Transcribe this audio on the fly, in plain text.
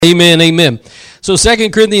Amen, amen. So 2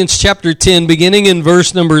 Corinthians chapter 10, beginning in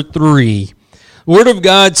verse number 3. The Word of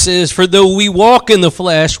God says, "For though we walk in the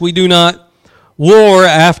flesh, we do not war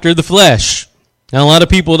after the flesh." Now, a lot of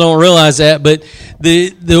people don't realize that, but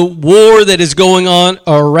the war that is going on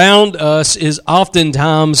around us is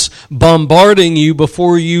oftentimes bombarding you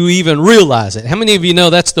before you even realize it. How many of you know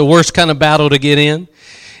that's the worst kind of battle to get in?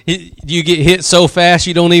 You get hit so fast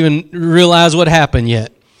you don't even realize what happened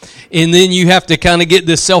yet. And then you have to kind of get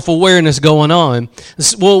this self-awareness going on.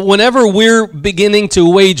 Well, whenever we're beginning to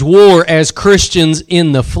wage war as Christians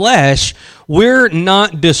in the flesh, we're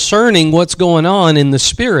not discerning what's going on in the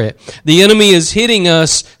spirit. The enemy is hitting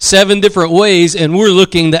us 7 different ways, and we're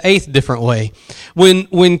looking the 8th different way.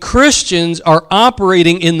 When Christians are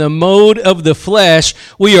operating in the mode of the flesh,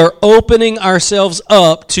 we are opening ourselves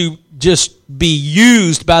up to just be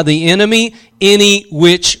used by the enemy any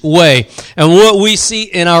which way. And what we see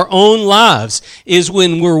in our own lives is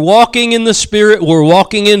when we're walking in the Spirit, we're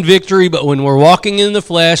walking in victory, but when we're walking in the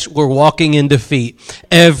flesh, we're walking in defeat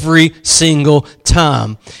every single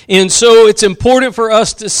time. And so it's important for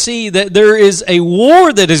us to see that there is a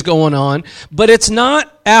war that is going on, but it's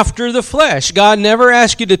not after the flesh. God never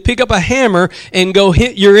asked you to pick up a hammer and go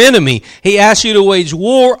hit your enemy. He asked you to wage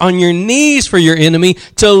war on your knees for your enemy,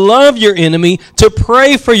 to love your enemy, to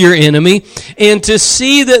pray for your enemy, and to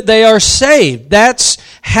see that they are saved. That's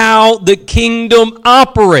how the kingdom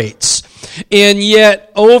operates. And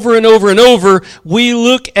yet, over and over and over, we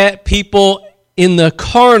look at people in the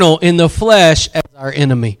carnal, in the flesh, as our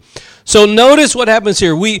enemy. So notice what happens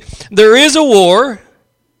here. There is a war.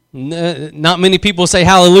 Not many people say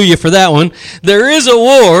hallelujah for that one. There is a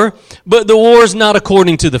war, but the war is not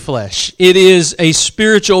according to the flesh. It is a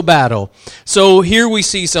spiritual battle. So here we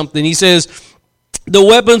see something. He says, "The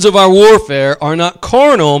weapons of our warfare are not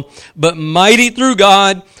carnal, but mighty through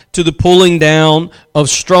God to the pulling down of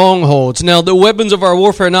strongholds." Now, the weapons of our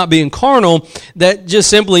warfare not being carnal, that just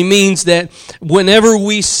simply means that whenever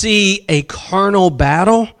we see a carnal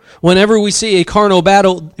battle,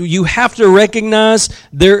 you have to recognize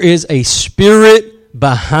there is a spirit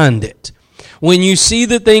behind it. When you see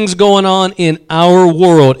the things going on in our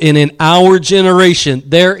world and in our generation,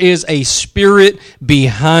 there is a spirit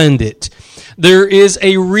behind it. There is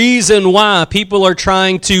a reason why people are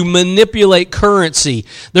trying to manipulate currency.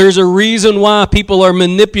 There's a reason why people are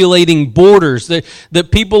manipulating borders. The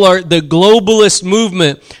globalist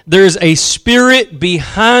movement. There's a spirit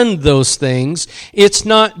behind those things. It's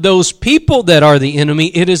not those people that are the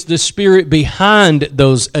enemy. It is the spirit behind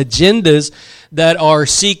those agendas that are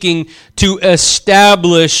seeking to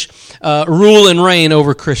establish rule and reign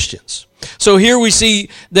over Christians. So here we see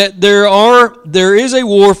that there is a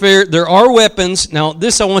warfare, there are weapons. Now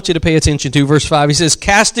this I want you to pay attention to, verse 5. He says,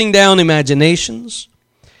 "Casting down imaginations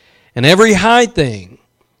and every high thing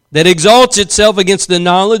that exalts itself against the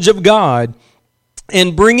knowledge of God,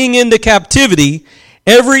 and bringing into captivity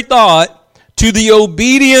every thought to the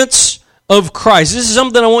obedience of Christ." This is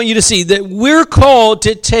something I want you to see, that we're called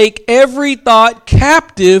to take every thought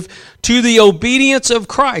captive to the obedience of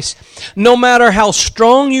Christ. No matter how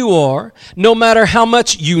strong you are, no matter how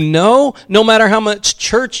much you know, no matter how much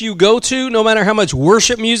church you go to, no matter how much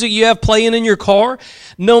worship music you have playing in your car,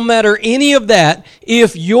 no matter any of that,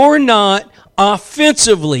 if you're not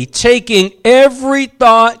offensively taking every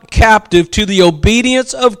thought captive to the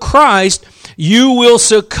obedience of Christ, you will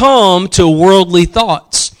succumb to worldly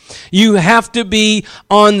thoughts. You have to be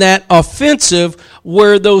on that offensive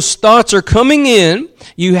where those thoughts are coming in.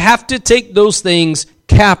 You have to take those things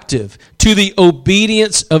captive to the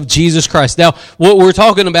obedience of Jesus Christ. Now, what we're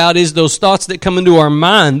talking about is those thoughts that come into our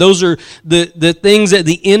mind. Those are the things that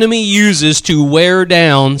the enemy uses to wear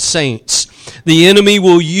down saints. The enemy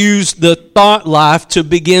will use the thought life to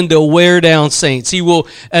begin to wear down saints. He will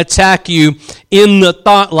attack you in the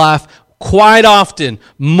thought life quite often,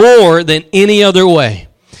 more than any other way.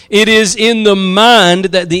 It is in the mind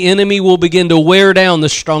that the enemy will begin to wear down the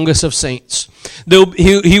strongest of saints.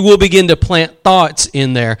 He will begin to plant thoughts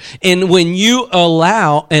in there. And when you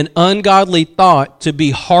allow an ungodly thought to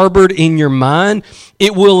be harbored in your mind,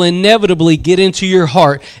 it will inevitably get into your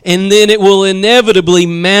heart, and then it will inevitably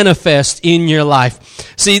manifest in your life.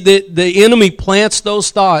 See, the enemy plants those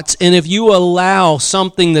thoughts, and if you allow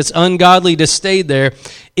something that's ungodly to stay there,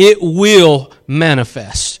 it will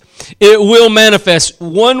manifest. It will manifest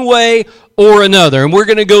one way or another. And we're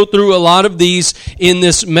going to go through a lot of these in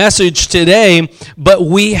this message today, but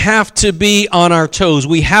we have to be on our toes.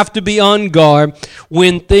 We have to be on guard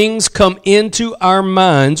when things come into our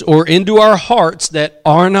minds or into our hearts that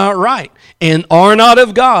are not right. and are not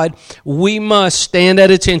of God, we must stand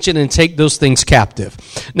at attention and take those things captive.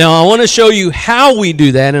 Now, I want to show you how we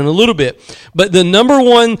do that in a little bit. But the number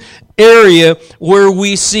one area where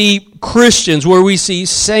we see Christians, where we see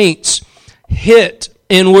saints hit,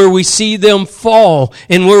 and where we see them fall,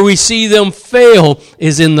 and where we see them fail,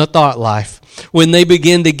 is in the thought life, when they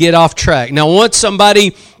begin to get off track. Now, once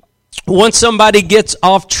somebody gets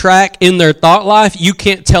off track in their thought life, you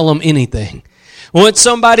can't tell them anything. Once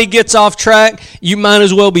somebody gets off track, you might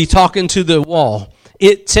as well be talking to the wall.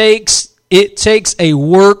 It takes a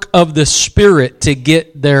work of the Spirit to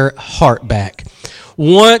get their heart back.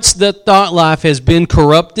 Once the thought life has been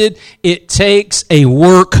corrupted, it takes a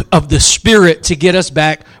work of the Spirit to get us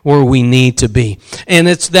back where we need to be. And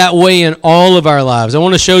it's that way in all of our lives. I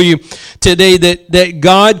want to show you today that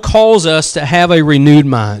God calls us to have a renewed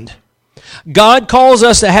mind. God calls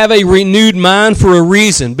us to have a renewed mind for a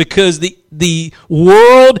reason, because the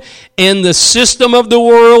world and the system of the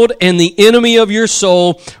world and the enemy of your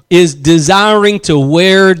soul is desiring to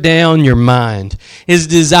wear down your mind. His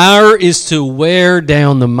desire is to wear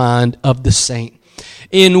down the mind of the saint.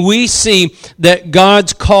 And we see that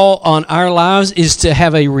God's call on our lives is to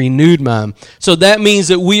have a renewed mind. So that means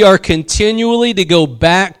that we are continually to go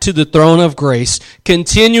back to the throne of grace,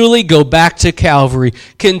 continually go back to Calvary,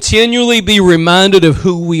 continually be reminded of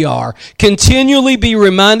who we are, continually be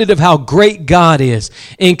reminded of how great God is,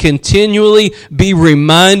 and continually be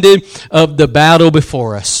reminded of the battle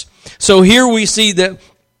before us. So here we see that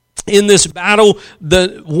in this battle,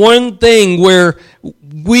 the one thing where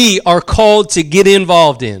we are called to get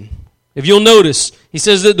involved in. If you'll notice, he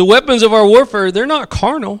says that the weapons of our warfare, they're not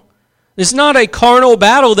carnal. It's not a carnal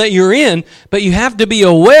battle that you're in, but you have to be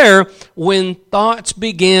aware when thoughts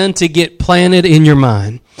begin to get planted in your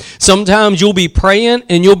mind. Sometimes you'll be praying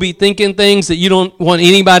and you'll be thinking things that you don't want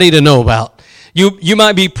anybody to know about. You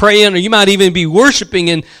might be praying, or you might even be worshiping,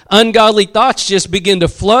 and ungodly thoughts just begin to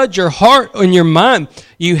flood your heart and your mind.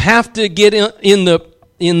 You have to get in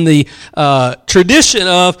the tradition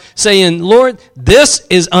of saying, Lord, this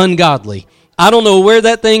is ungodly. I don't know where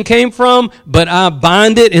that thing came from, but I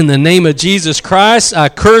bind it in the name of Jesus Christ. I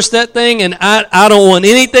curse that thing, and I don't want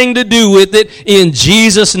anything to do with it in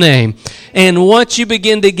Jesus' name. And once you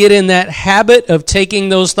begin to get in that habit of taking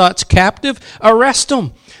those thoughts captive, arrest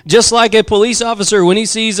them. Just like a police officer, when he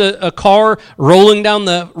sees a car rolling down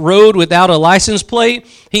the road without a license plate,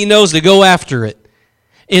 he knows to go after it.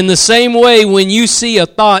 In the same way, when you see a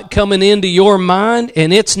thought coming into your mind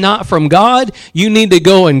and it's not from God, you need to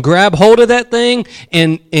go and grab hold of that thing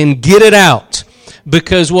and get it out.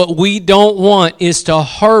 Because what we don't want is to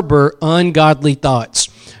harbor ungodly thoughts.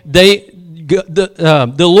 The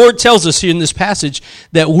Lord tells us here in this passage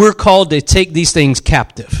that we're called to take these things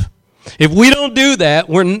captive. If we don't do that,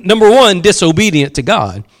 we're, number one, disobedient to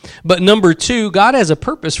God. But number two, God has a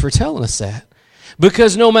purpose for telling us that.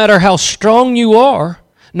 Because no matter how strong you are,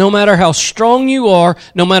 no matter how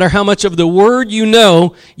much of the Word you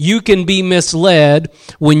know, you can be misled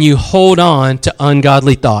when you hold on to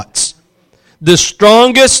ungodly thoughts. The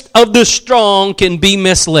strongest of the strong can be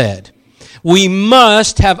misled. We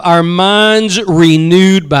must have our minds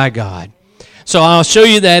renewed by God. So I'll show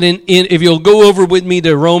you that if you'll go over with me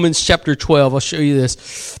to Romans chapter 12, I'll show you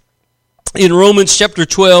this. In Romans chapter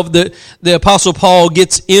 12, the Apostle Paul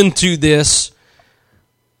gets into this.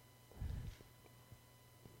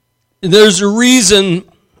 There's a reason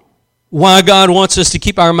why God wants us to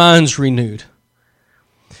keep our minds renewed.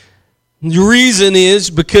 The reason is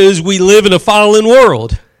because we live in a fallen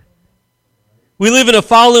world. We live in a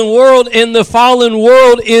fallen world, and the fallen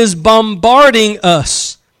world is bombarding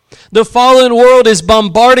us. The fallen world is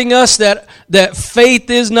bombarding us that faith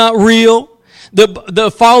is not real. The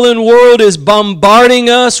fallen world is bombarding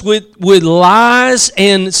us with lies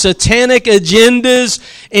and satanic agendas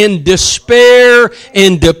and despair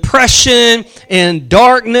and depression and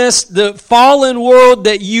darkness. The fallen world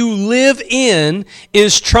that you live in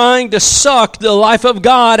is trying to suck the life of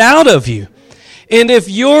God out of you. And if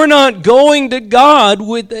you're not going to God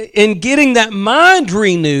and getting that mind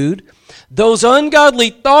renewed, those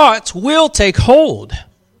ungodly thoughts will take hold.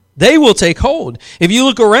 They will take hold. If you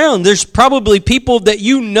look around, there's probably people that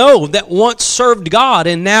you know that once served God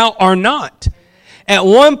and now are not. At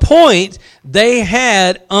one point, they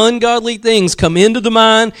had ungodly things come into the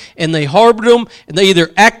mind, and they harbored them, and they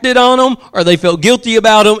either acted on them or they felt guilty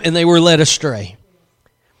about them, and they were led astray.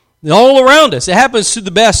 All around us. It happens to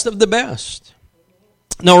the best of the best.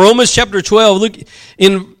 Now, Romans chapter 12, look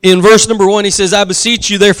in verse number 1, he says, I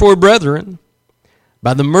beseech you, therefore, brethren,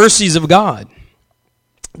 by the mercies of God,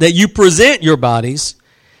 that you present your bodies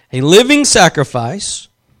a living sacrifice,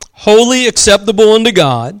 wholly acceptable unto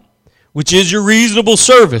God, which is your reasonable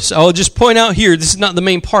service. I'll just point out here, this is not the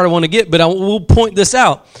main part I want to get, but I will point this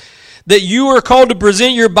out, that you are called to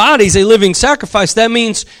present your bodies a living sacrifice. That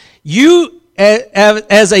means you,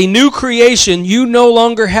 as a new creation, you no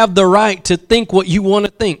longer have the right to think what you want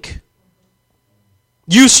to think.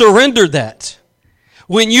 You surrendered that.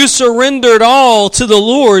 When you surrendered all to the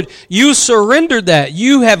Lord, you surrendered that.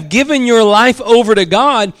 You have given your life over to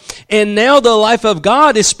God, and now the life of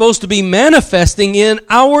God is supposed to be manifesting in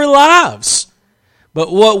our lives. But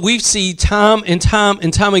what we see time and time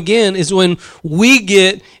and time again is when we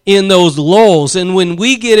get in those lulls and when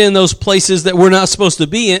we get in those places that we're not supposed to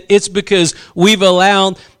be in, it's because we've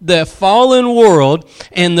allowed the fallen world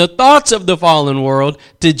and the thoughts of the fallen world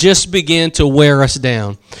to just begin to wear us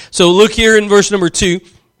down. So look here in verse number 2.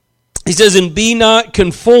 He says, "And be not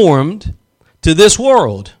conformed to this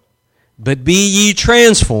world, but be ye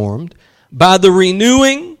transformed by the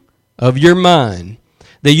renewing of your mind,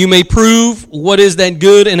 that you may prove what is that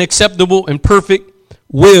good and acceptable and perfect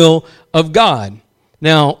will of God."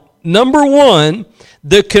 Now, number one,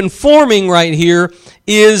 the conforming right here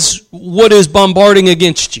is what is bombarding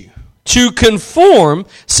against you. To conform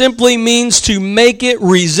simply means to make it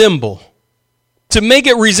resemble. To make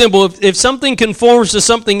it resemble. If something conforms to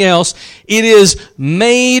something else, it is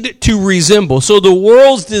made to resemble. So the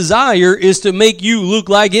world's desire is to make you look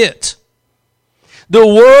like it. The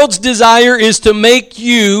world's desire is to make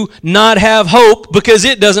you not have hope because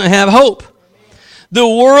it doesn't have hope. The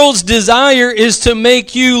world's desire is to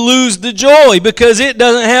make you lose the joy because it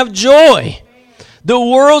doesn't have joy. The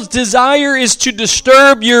world's desire is to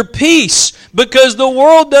disturb your peace because the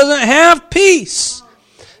world doesn't have peace.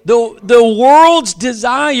 The world's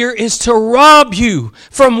desire is to rob you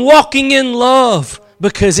from walking in love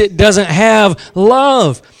because it doesn't have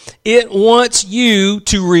love. It wants you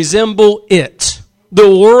to resemble it. The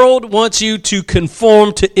world wants you to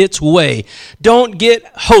conform to its way. Don't get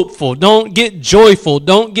hopeful. Don't get joyful.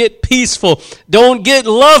 Don't get peaceful. Don't get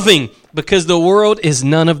loving, because the world is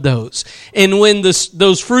none of those. And when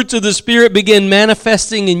those fruits of the Spirit begin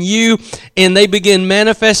manifesting in you, and they begin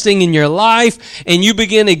manifesting in your life, and you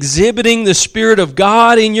begin exhibiting the Spirit of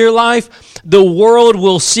God in your life, the world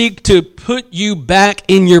will seek to put you back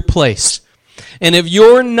in your place. And if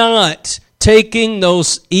you're not taking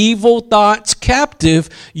those evil thoughts captive,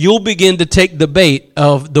 you'll begin to take the bait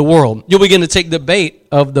of the world. You'll begin to take the bait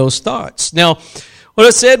of those thoughts. Now, what I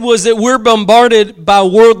said was that we're bombarded by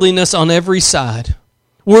worldliness on every side.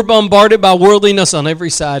 We're bombarded by worldliness on every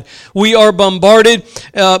side. We are bombarded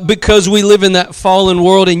because we live in that fallen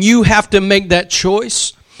world, and you have to make that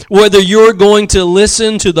choice, whether you're going to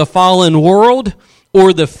listen to the fallen world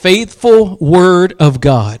or the faithful Word of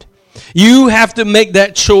God. You have to make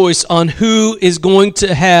that choice on who is going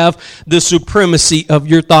to have the supremacy of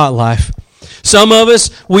your thought life. Some of us,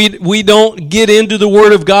 we don't get into the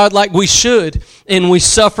Word of God like we should, and we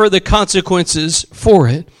suffer the consequences for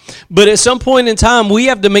it. But at some point in time, we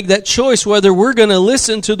have to make that choice whether we're going to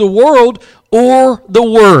listen to the world or the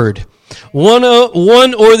Word. One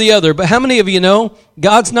or the other. But how many of you know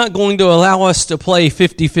God's not going to allow us to play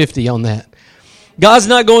 50-50 on that? God's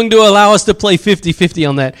not going to allow us to play 50-50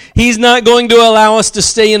 on that. He's not going to allow us to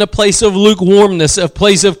stay in a place of lukewarmness, a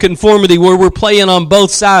place of conformity where we're playing on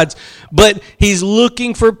both sides. But He's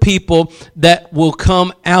looking for people that will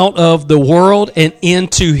come out of the world and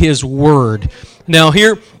into His Word. Now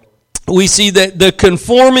here we see that the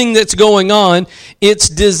conforming that's going on, it's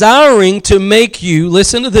desiring to make you,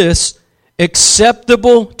 listen to this,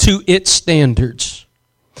 acceptable to its standards.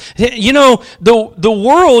 You know, the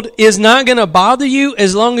world is not going to bother you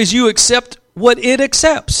as long as you accept what it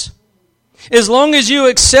accepts. As long as you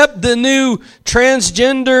accept the new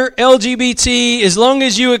transgender LGBT, as long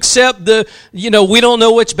as you accept we don't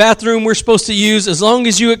know which bathroom we're supposed to use, as long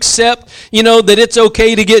as you accept, that it's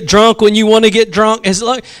okay to get drunk when you want to get drunk, as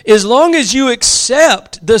long as you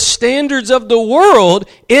accept the standards of the world,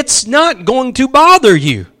 it's not going to bother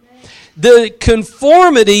you. The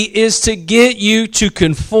conformity is to get you to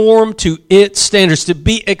conform to its standards, to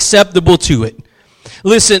be acceptable to it.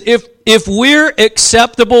 Listen, if we're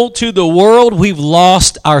acceptable to the world, we've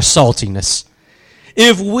lost our saltiness.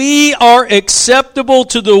 If we are acceptable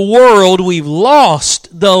to the world, we've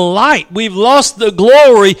lost the light. We've lost the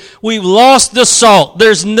glory. We've lost the salt.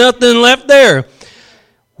 There's nothing left there.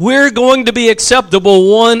 We're going to be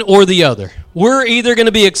acceptable one or the other. We're either going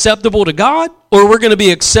to be acceptable to God or we're going to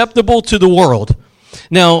be acceptable to the world.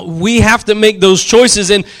 Now, we have to make those choices,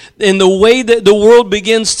 and the way that the world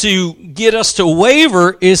begins to get us to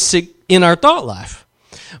waver is in our thought life.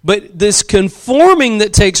 But this conforming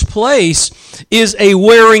that takes place is a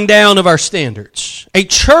wearing down of our standards. A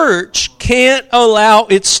church can't allow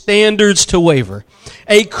its standards to waver.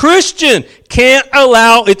 A Christian can't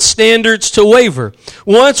allow its standards to waver.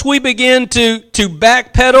 Once we begin to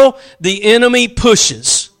backpedal, the enemy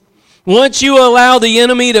pushes. Once you allow the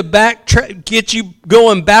enemy to get you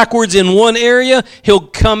going backwards in one area, he'll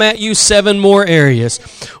come at you 7 more areas.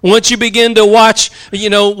 Once you begin to watch,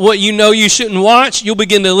 what you shouldn't watch, you'll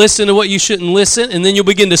begin to listen to what you shouldn't listen, and then you'll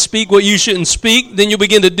begin to speak what you shouldn't speak. Then you'll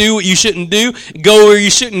begin to do what you shouldn't do, go where you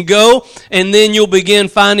shouldn't go, and then you'll begin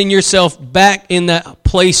finding yourself back in that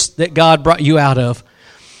place that God brought you out of.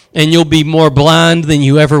 And you'll be more blind than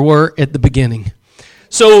you ever were at the beginning.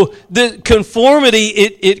 So the conformity,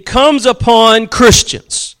 it comes upon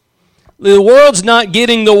Christians. The world's not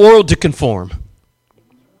getting the world to conform.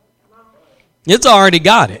 It's already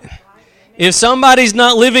got it. If somebody's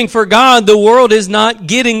not living for God, the world is not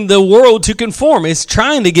getting the world to conform. It's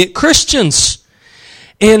trying to get Christians.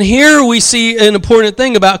 And here we see an important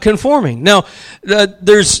thing about conforming. Now,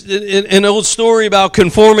 there's an old story about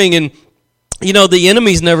conforming, and the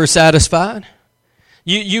enemy's never satisfied.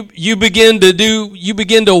 You begin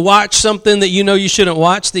to watch something that you shouldn't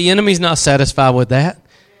watch. The enemy's not satisfied with that.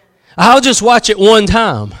 I'll just watch it one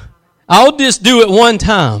time. I'll just do it one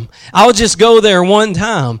time. I'll just go there one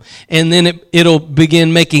time, and then it'll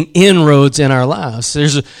begin making inroads in our lives.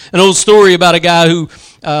 There's an old story about a guy who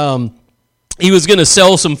he was going to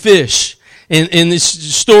sell some fish. And this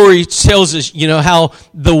story tells us, how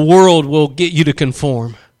the world will get you to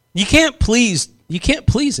conform. You can't please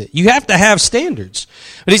it. You have to have standards.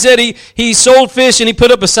 But he said he sold fish, and he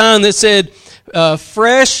put up a sign that said,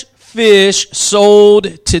 fresh fish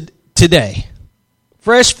sold today.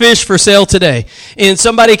 Fresh fish for sale today. And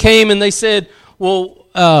somebody came and they said, well,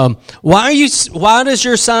 why does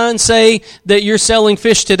your sign say that you're selling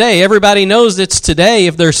fish today? Everybody knows it's today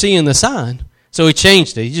if they're seeing the sign. So he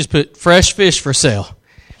changed it. He just put fresh fish for sale.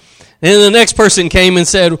 And then the next person came and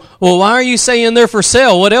said, well, why are you saying they're for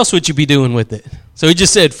sale? What else would you be doing with it? So he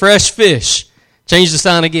just said, fresh fish. Changed the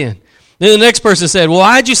sign again. Then the next person said, well,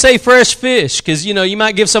 why'd you say fresh fish? Because, you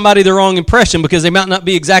might give somebody the wrong impression because they might not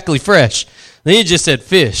be exactly fresh. Then he just said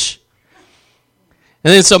fish.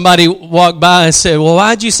 And then somebody walked by and said, well,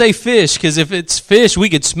 why'd you say fish? Because if it's fish, we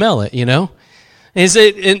could smell it,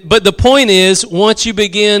 But the point is, once you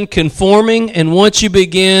begin conforming and once you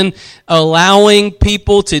begin allowing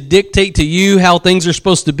people to dictate to you how things are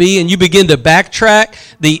supposed to be and you begin to backtrack,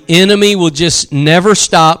 the enemy will just never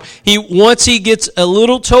stop. Once he gets a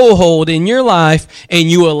little toehold in your life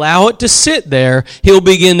and you allow it to sit there, he'll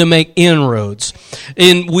begin to make inroads.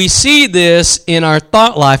 And we see this in our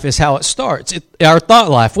thought life is how it starts. Our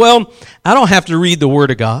thought life. Well, I don't have to read the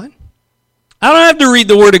Word of God. I don't have to read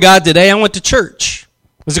the Word of God today. I went to church.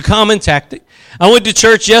 It was a common tactic. I went to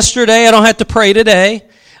church yesterday. I don't have to pray today.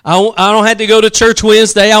 I don't have to go to church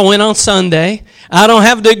Wednesday. I went on Sunday. I don't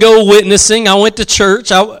have to go witnessing. I went to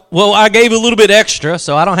church. I gave a little bit extra,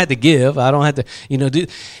 so I don't have to give. I don't have to, do.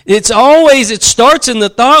 It starts in the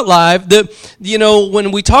thought life that,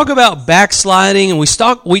 when we talk about backsliding and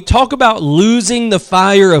we talk about losing the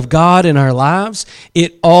fire of God in our lives,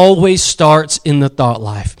 it always starts in the thought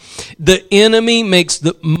life. The enemy makes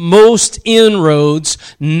the most inroads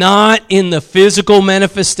not in the physical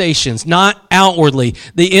manifestations, not outwardly.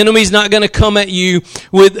 The enemy's not going to come at you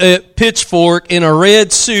with a pitchfork in a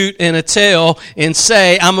red suit and a tail and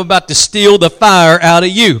say, I'm about to steal the fire out of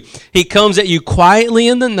you. He comes at you quietly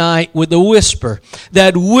in the night with a whisper.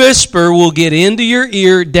 That whisper will get into your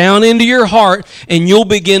ear, down into your heart, and you'll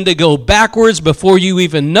begin to go backwards before you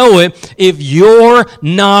even know it if you're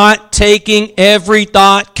not taking every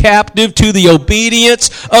thought captive to the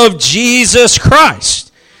obedience of Jesus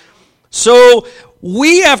Christ. So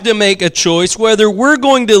we have to make a choice whether we're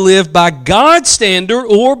going to live by God's standard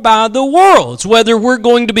or by the world's, whether we're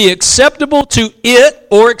going to be acceptable to it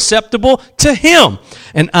or acceptable to Him.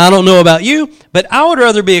 And I don't know about you, but I would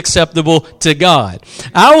rather be acceptable to God.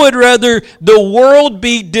 I would rather the world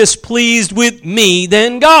be displeased with me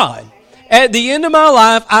than God. At the end of my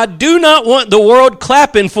life, I do not want the world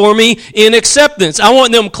clapping for me in acceptance. I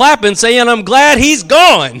want them clapping, saying, I'm glad he's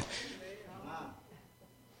gone.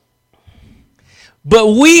 But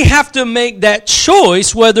we have to make that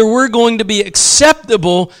choice whether we're going to be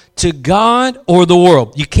acceptable to God or the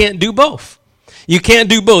world. You can't do both. You can't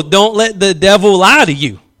do both. Don't let the devil lie to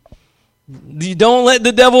you. You don't let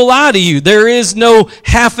the devil lie to you. There is no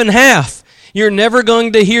half and half. You're never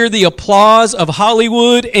going to hear the applause of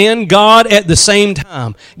Hollywood and God at the same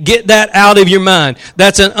time. Get that out of your mind.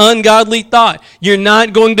 That's an ungodly thought. You're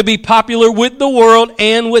not going to be popular with the world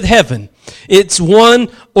and with heaven. It's one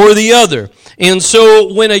or the other. And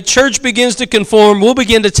so when a church begins to conform, we'll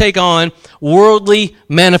begin to take on worldly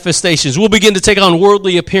manifestations. We'll begin to take on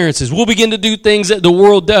worldly appearances. We'll begin to do things that the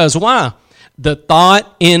world does. Why? The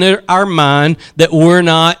thought in our mind that we're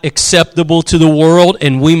not acceptable to the world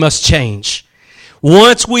and we must change.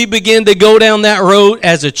 Once we begin to go down that road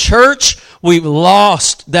as a church, we've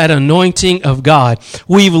lost that anointing of God.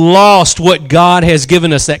 We've lost what God has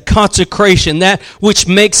given us, that consecration, that which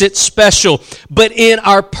makes it special. But in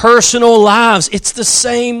our personal lives, it's the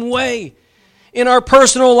same way. In our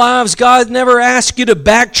personal lives, God never asked you to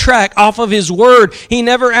backtrack off of His Word. He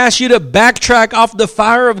never asked you to backtrack off the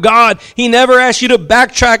fire of God. He never asked you to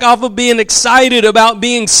backtrack off of being excited about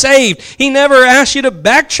being saved. He never asked you to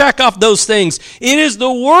backtrack off those things. It is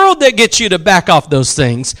the world that gets you to back off those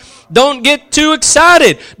things. Don't get too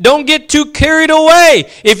excited. Don't get too carried away.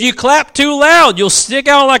 If you clap too loud, you'll stick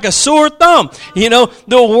out like a sore thumb. You know,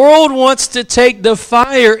 the world wants to take the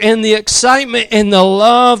fire and the excitement and the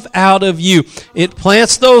love out of you. It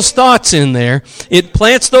plants those thoughts in there. It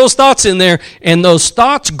plants those thoughts in there, and those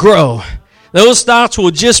thoughts grow. Those thoughts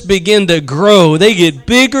will just begin to grow. They get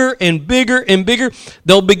bigger and bigger and bigger.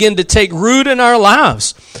 They'll begin to take root in our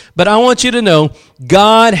lives. But I want you to know,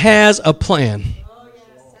 God has a plan.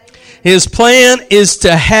 His plan is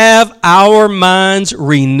to have our minds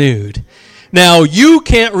renewed. Now, you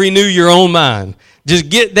can't renew your own mind. Just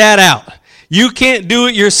get that out. You can't do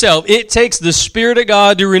it yourself. It takes the Spirit of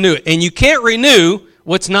God to renew it. And you can't renew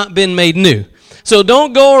what's not been made new. So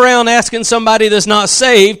don't go around asking somebody that's not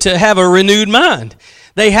saved to have a renewed mind.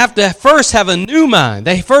 They have to first have a new mind.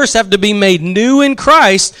 They first have to be made new in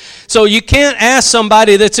Christ. So you can't ask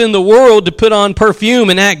somebody that's in the world to put on perfume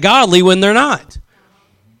and act godly when they're not.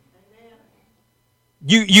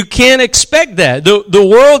 You can't expect that. The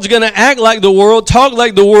world's going to act like the world, talk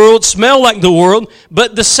like the world, smell like the world,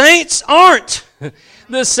 but the saints aren't.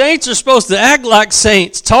 The saints are supposed to act like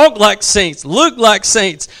saints, talk like saints, look like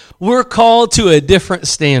saints. We're called to a different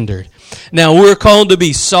standard. Now, we're called to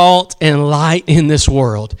be salt and light in this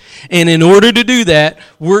world. And in order to do that,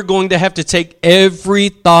 we're going to have to take every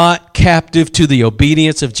thought captive to the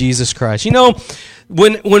obedience of Jesus Christ. You know,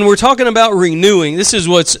 when we're talking about renewing, this is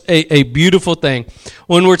what's a beautiful thing.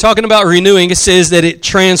 When we're talking about renewing, it says that it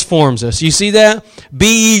transforms us. You see that?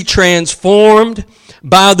 Be ye transformed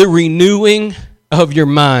by the renewing of your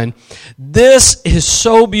mind. This is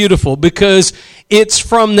so beautiful because it's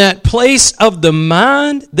from that place of the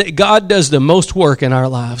mind that God does the most work in our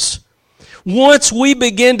lives. Once we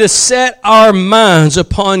begin to set our minds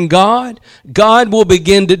upon God, God will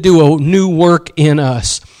begin to do a new work in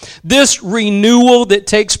us. This renewal that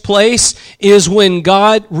takes place is when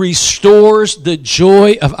God restores the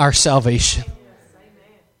joy of our salvation.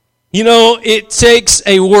 You know, it takes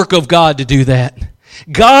a work of God to do that.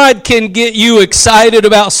 God can get you excited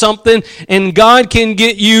about something, and God can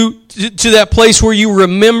get you to that place where you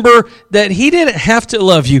remember that He didn't have to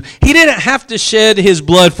love you. He didn't have to shed His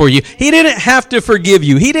blood for you. He didn't have to forgive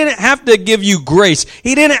you. He didn't have to give you grace.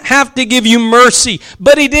 He didn't have to give you mercy,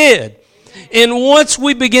 but He did. And once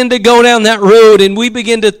we begin to go down that road and we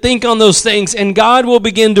begin to think on those things, and God will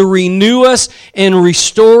begin to renew us and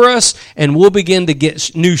restore us, and we'll begin to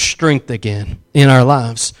get new strength again in our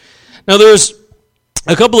lives. Now, there's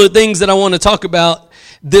a couple of things that I want to talk about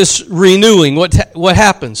this renewing. What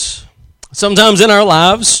happens? Sometimes in our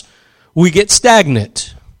lives, we get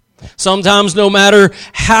stagnant. Sometimes no matter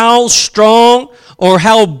how strong or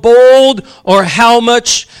how bold or how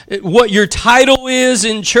much what your title is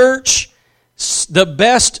in church, the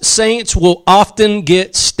best saints will often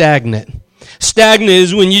get stagnant. Stagnant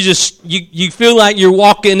is when you feel like you're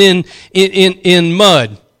walking in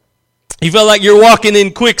mud. You feel like you're walking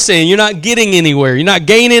in quicksand. You're not getting anywhere. You're not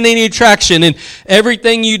gaining any traction. And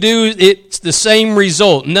everything you do, it's the same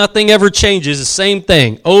result. Nothing ever changes. The same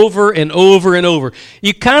thing over and over and over.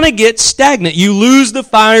 You kind of get stagnant. You lose the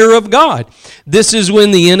fire of God. This is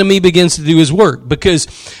when the enemy begins to do his work, because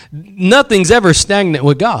nothing's ever stagnant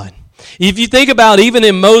with God. If you think about even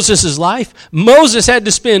in Moses' life, Moses had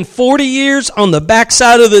to spend 40 years on the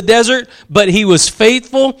backside of the desert, but he was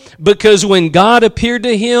faithful because when God appeared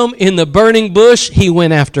to him in the burning bush, he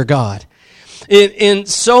went after God. And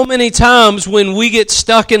so many times when we get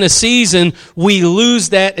stuck in a season, we lose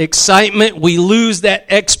that excitement. We lose that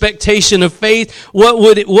expectation of faith. What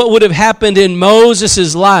would have happened in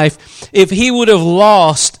Moses' life if he would have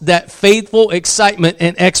lost that faithful excitement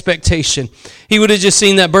and expectation? He would have just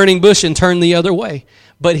seen that burning bush and turned the other way.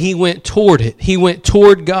 But he went toward it. He went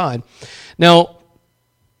toward God. Now,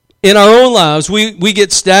 in our own lives, we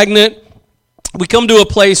get stagnant. We come to a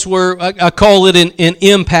place where I call it an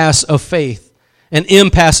impasse of faith. an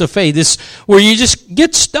impasse of faith. It's where you just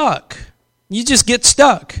get stuck. You just get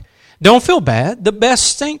stuck. Don't feel bad. The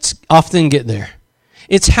best saints often get there.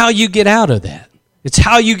 It's how you get out of that. It's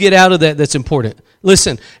how you get out of that that's important.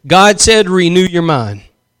 Listen, God said renew your mind.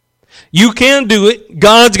 You can do it.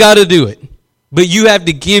 God's got to do it. But you have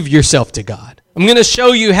to give yourself to God. I'm going to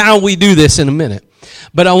show you how we do this in a minute.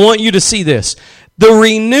 But I want you to see this. The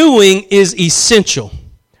renewing is essential.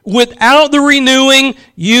 Without the renewing,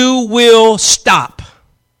 you will stop.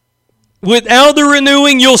 Without the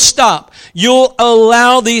renewing, you'll stop. You'll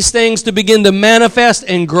allow these things to begin to manifest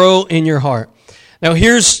and grow in your heart. Now,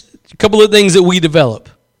 here's a couple of things that we develop.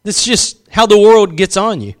 This is just how the world gets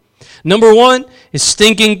on you. Number one is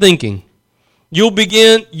stinking thinking. You'll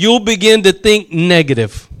begin to think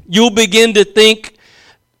negative. You'll begin to think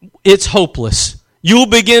it's hopeless. You'll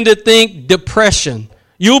begin to think depression.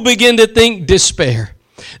 You'll begin to think despair.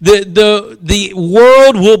 The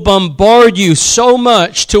world will bombard you so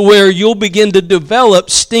much to where you'll begin to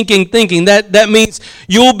develop stinking thinking. That means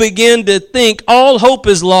you'll begin to think all hope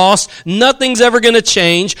is lost, nothing's ever going to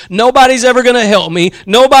change, nobody's ever going to help me,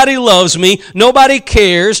 nobody loves me, nobody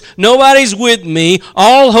cares, nobody's with me,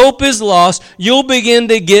 all hope is lost. You'll begin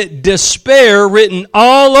to get despair written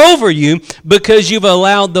all over you because you've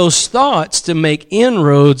allowed those thoughts to make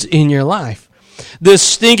inroads in your life. This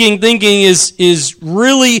stinking thinking is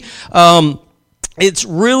really, it's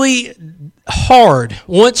really hard.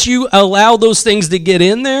 Once you allow those things to get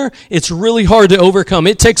in there, it's really hard to overcome.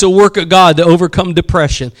 It takes a work of God to overcome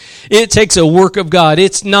depression. It takes a work of God.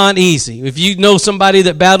 It's not easy. If you know somebody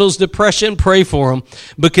that battles depression, pray for them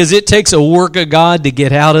because it takes a work of God to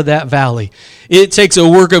get out of that valley. It takes a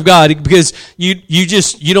work of God because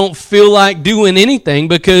you don't feel like doing anything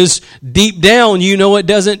because deep down you know it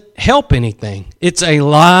doesn't help anything. It's a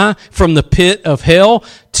lie from the pit of hell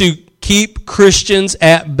to keep Christians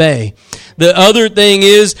at bay. The other thing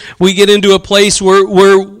is we get into a place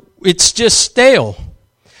where it's just stale,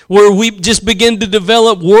 where we just begin to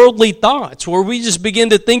develop worldly thoughts, where we just begin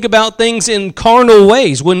to think about things in carnal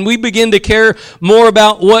ways. When we begin to care more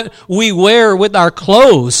about what we wear with our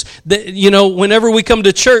clothes, whenever we come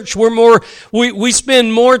to church, we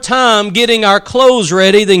spend more time getting our clothes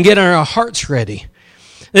ready than getting our hearts ready.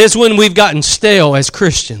 That's when we've gotten stale as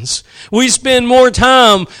Christians. We spend more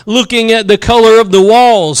time looking at the color of the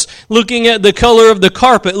walls, looking at the color of the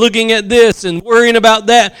carpet, looking at this and worrying about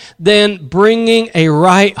that, than bringing a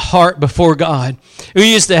right heart before God.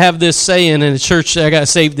 We used to have this saying in the church that I got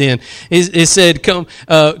saved in. It said,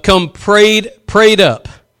 come prayed up.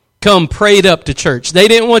 Come prayed up to church. They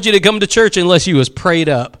didn't want you to come to church unless you was prayed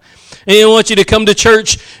up. They didn't want you to come to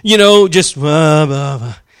church, just blah, blah,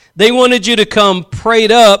 blah. They wanted you to come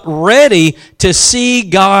prayed up, ready to see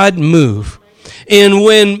God move. And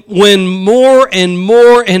when more and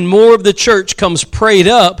more and more of the church comes prayed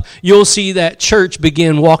up, you'll see that church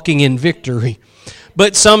begin walking in victory.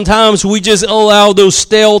 But sometimes we just allow those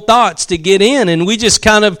stale thoughts to get in, and we just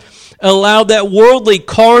kind of allow that worldly,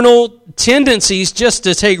 carnal tendencies just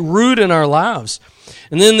to take root in our lives.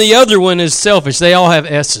 And then the other one is selfish. They all have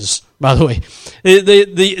S's, by the way.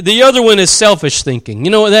 The other one is selfish thinking.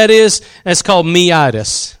 You know what that is? That's called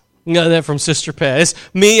me-itis. You got that from Sister Pat. It's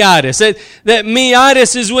me-itis. That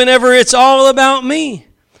me-itis is whenever it's all about me.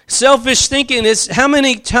 Selfish thinking is, how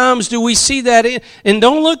many times do we see that in? And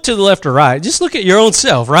don't look to the left or right. Just look at your own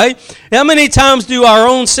self, right? How many times do our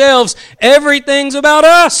own selves, everything's about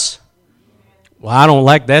us? Well, I don't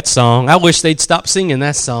like that song. I wish they'd stop singing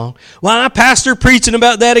that song. Why, pastor preaching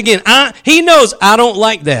about that again? He knows I don't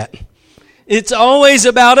like that. It's always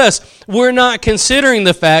about us. We're not considering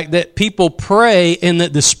the fact that people pray and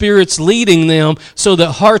that the Spirit's leading them so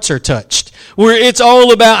that hearts are touched. It's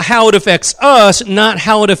all about how it affects us, not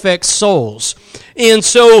how it affects souls. And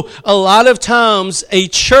so a lot of times a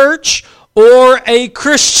church or a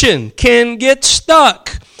Christian can get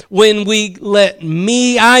stuck when we let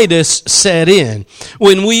me-itis set in,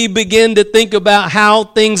 when we begin to think about how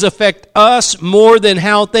things affect us more than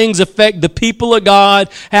how things affect the people of God,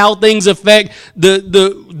 how things affect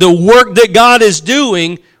the work that God is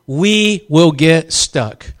doing, we will get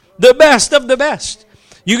stuck. The best of the best.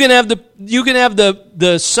 You can have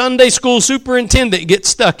the Sunday school superintendent get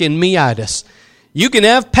stuck in me-itis. You can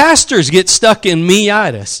have pastors get stuck in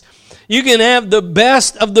me-itis. You can have the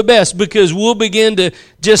best of the best because we'll begin to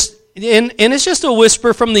just, and it's just a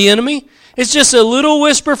whisper from the enemy. It's just a little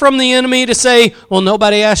whisper from the enemy to say, well,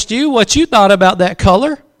 nobody asked you what you thought about that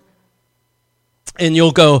color. And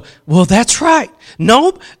you'll go, well, that's right.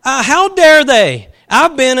 Nope. How dare they?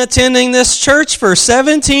 I've been attending this church for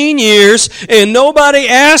 17 years and nobody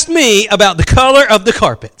asked me about the color of the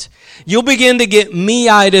carpet. you'll begin to get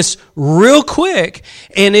me-itis real quick,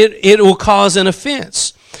 and it will cause an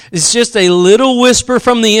offense. It's just a little whisper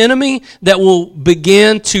from the enemy that will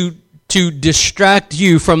begin to distract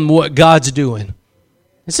you from what God's doing.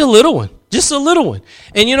 It's a little one, just a little one.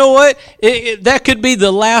 And you know what? That could be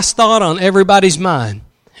the last thought on everybody's mind.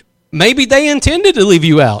 Maybe they intended to leave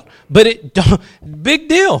you out, but big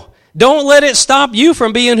deal. Don't let it stop you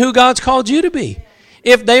from being who God's called you to be.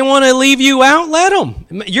 If they want to leave you out, let them.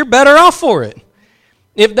 You're better off for it.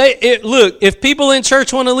 If people in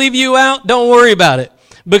church want to leave you out, don't worry about it,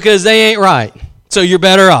 because they ain't right. So you're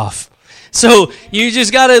better off. So you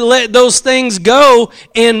just got to let those things go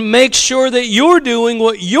and make sure that you're doing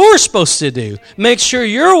what you're supposed to do. Make sure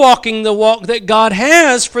you're walking the walk that God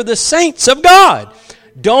has for the saints of God.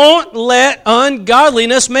 Don't let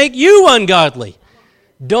ungodliness make you ungodly.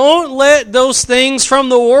 Don't let those things from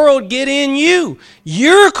the world get in you.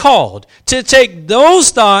 You're called to take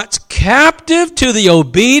those thoughts captive to the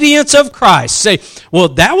obedience of Christ. Say, well,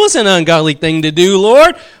 that was an ungodly thing to do,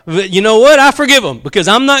 Lord. But you know what? I forgive them, because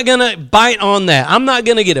I'm not going to bite on that. I'm not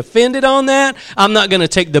going to get offended on that. I'm not going to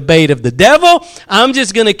take the bait of the devil. I'm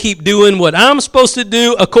just going to keep doing what I'm supposed to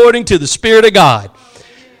do according to the Spirit of God.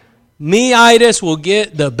 Me-itis will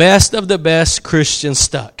get the best of the best Christians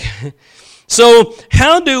stuck. So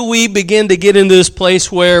how do we begin to get into this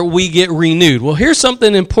place where we get renewed? Well, here's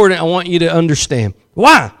something important I want you to understand.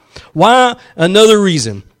 Why? Why? Another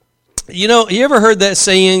reason. You know, you ever heard that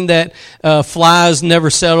saying that flies never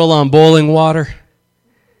settle on boiling water?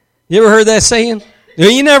 You ever heard that saying?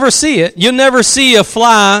 You never see it. You'll never see a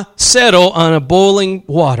fly settle on a boiling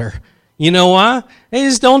water. You know why? They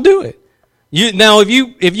just don't do it. Now, if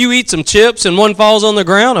you eat some chips and one falls on the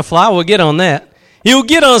ground, a fly will get on that. You'll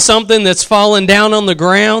get on something that's fallen down on the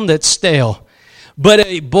ground that's stale. But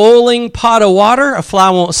a boiling pot of water, a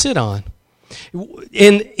fly won't sit on.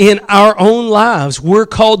 In our own lives, we're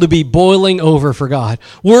called to be boiling over for God.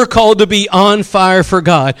 We're called to be on fire for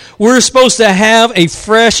God. We're supposed to have a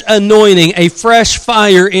fresh anointing, a fresh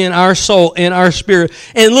fire in our soul, in our spirit.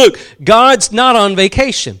 And look, God's not on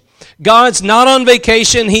vacation. God's not on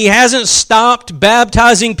vacation. He hasn't stopped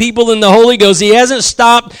baptizing people in the Holy Ghost. He hasn't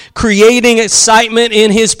stopped creating excitement in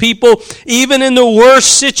His people. Even in the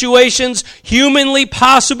worst situations humanly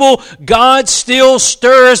possible, God still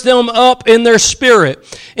stirs them up in their spirit.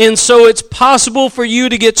 And so it's possible for you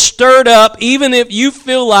to get stirred up even if you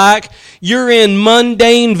feel like you're in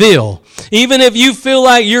Mundaneville. Even if you feel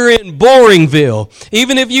like you're in Boringville,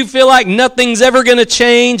 even if you feel like nothing's ever going to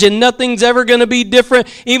change and nothing's ever going to be different,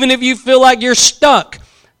 even if you feel like you're stuck,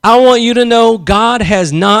 I want you to know God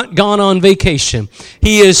has not gone on vacation.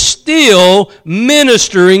 He is still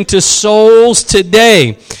ministering to souls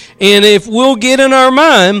today. And if we'll get in our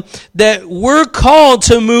mind that we're called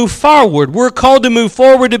to move forward, we're called to move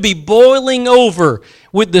forward to be boiling over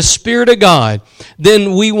with the Spirit of God,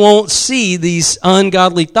 then we won't see these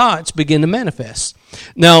ungodly thoughts begin to manifest.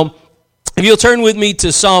 Now, if you'll turn with me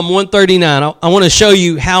to Psalm 139, I want to show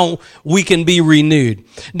you how we can be renewed.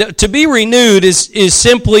 Now, to be renewed is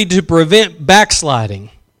simply to prevent backsliding.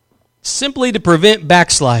 Simply to prevent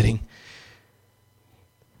backsliding.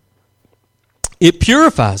 It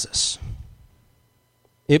purifies us.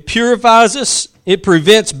 It purifies us. It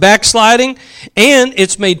prevents backsliding, and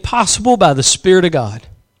it's made possible by the Spirit of God.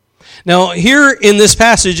 Now, here in this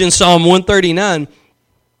passage in Psalm 139,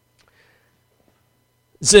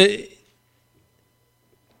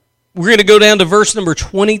 we're going to go down to verse number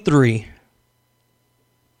 23.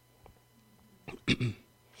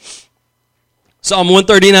 Psalm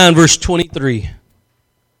 139, verse 23.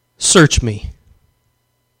 Search me.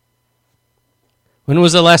 When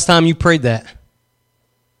was the last time you prayed that?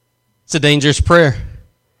 It's a dangerous prayer.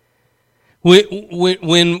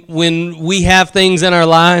 When we have things in our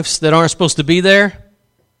lives that aren't supposed to be there,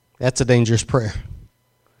 that's a dangerous prayer.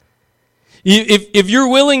 If you're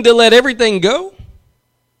willing to let everything go,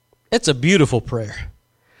 it's a beautiful prayer.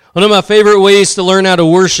 One of my favorite ways to learn how to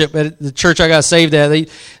worship at the church I got saved at,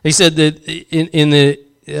 they said that in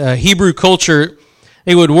the Hebrew culture,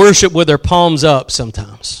 they would worship with their palms up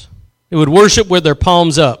sometimes. They would worship with their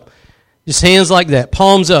palms up. Just hands like that,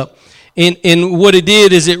 palms up. And what it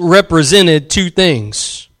did is it represented two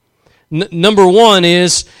things. Number one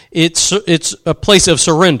is it's a place of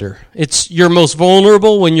surrender. It's you're most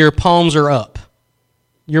vulnerable when your palms are up.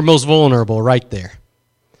 You're most vulnerable right there.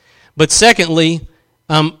 But secondly,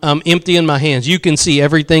 I'm emptying my hands. You can see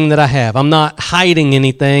everything that I have. I'm not hiding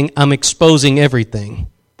anything. I'm exposing everything.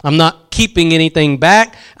 I'm not keeping anything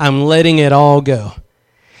back. I'm letting it all go.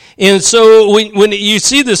 And so when you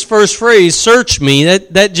see this first phrase, search me,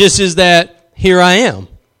 that just is that, here I am.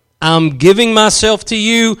 I'm giving myself to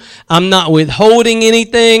you. I'm not withholding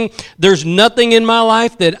anything. There's nothing in my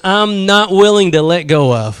life that I'm not willing to let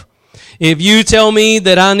go of. If you tell me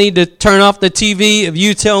that I need to turn off the TV, if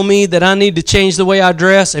you tell me that I need to change the way I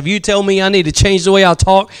dress, if you tell me I need to change the way I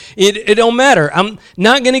talk, it don't matter. I'm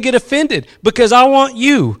not going to get offended because I want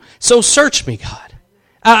you. So search me, God.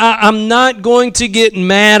 I'm not going to get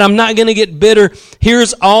mad. I'm not going to get bitter.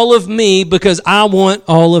 Here's all of me because I want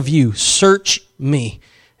all of you. Search me.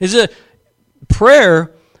 It's a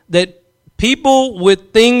prayer that people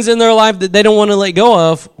with things in their life that they don't want to let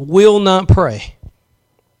go of will not pray.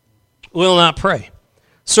 Will not pray.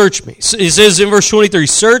 Search me. It says in verse 23,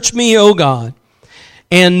 search me, O God,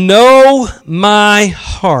 and know my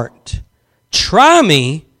heart. Try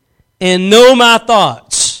me and know my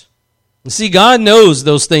thoughts. You see, God knows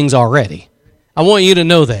those things already. I want you to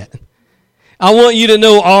know that. I want you to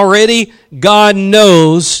know already God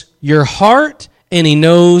knows your heart and He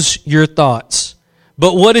knows your thoughts.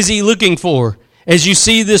 But what is He looking for? As you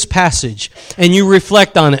see this passage and you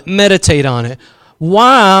reflect on it, meditate on it,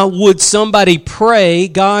 why would somebody pray,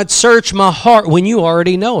 God, search my heart, when you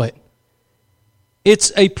already know it?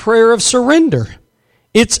 It's a prayer of surrender.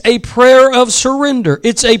 It's a prayer of surrender.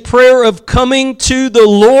 It's a prayer of coming to the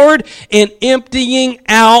Lord and emptying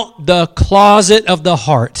out the closet of the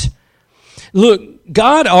heart. Look,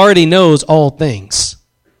 God already knows all things.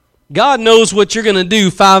 God knows what you're going to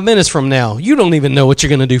do 5 minutes from now. You don't even know what you're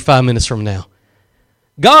going to do 5 minutes from now.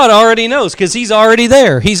 God already knows because He's already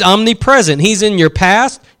there. He's omnipresent. He's in your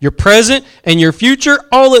past, your present, and your future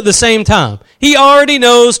all at the same time. He already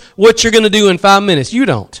knows what you're going to do in 5 minutes. You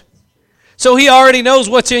don't. So He already knows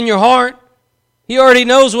what's in your heart. He already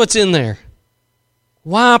knows what's in there.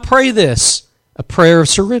 Why pray this? A prayer of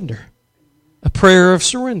surrender. A prayer of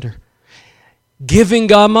surrender. Giving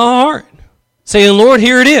God my heart. Saying, Lord,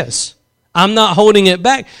 here it is. I'm not holding it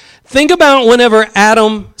back. Think about whenever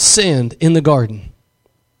Adam sinned in the garden.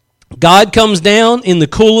 God comes down in the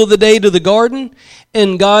cool of the day to the garden,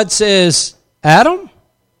 and God says, Adam,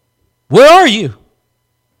 where are you?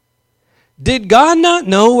 Did God not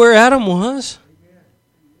know where Adam was?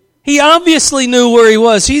 He obviously knew where he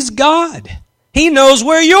was. He's God. He knows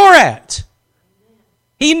where you're at.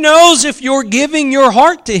 He knows if you're giving your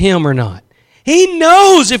heart to Him or not. He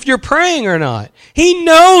knows if you're praying or not. He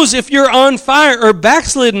knows if you're on fire or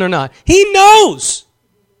backslidden or not. He knows.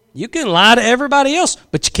 You can lie to everybody else,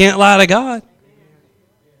 but you can't lie to God.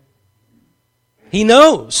 He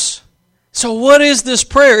knows. So what is this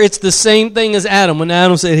prayer? It's the same thing as Adam. When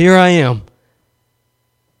Adam said, here I am.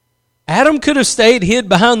 Adam could have stayed hid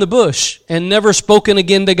behind the bush and never spoken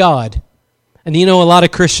again to God. And you know, a lot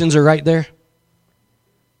of Christians are right there.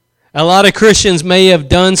 A lot of Christians may have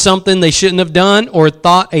done something they shouldn't have done or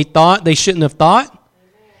thought a thought they shouldn't have thought,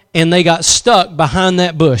 and they got stuck behind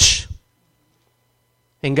that bush.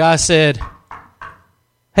 And God said,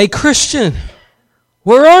 hey, Christian,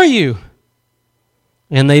 where are you?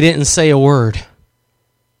 And they didn't say a word.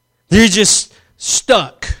 They're just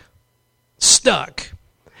stuck.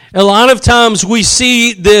 A lot of times we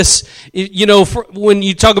see this, you know, when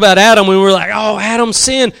you talk about Adam, when we're like, oh, Adam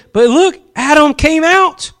sinned. But look, Adam came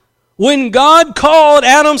out. When God called,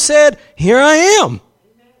 Adam said, here I am.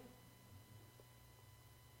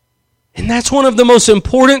 And that's one of the most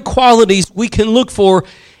important qualities we can look for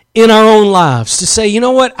in our own lives. To say, you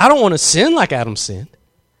know what, I don't want to sin like Adam sinned.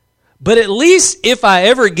 But at least if I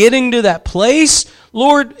ever get into that place,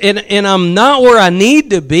 Lord, and I'm not where I need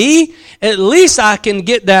to be, at least I can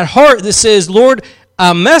get that heart that says, Lord,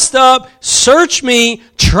 I messed up, search me,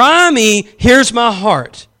 try me, here's my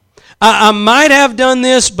heart. I might have done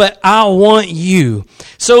this, but I want you.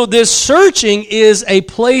 So this searching is a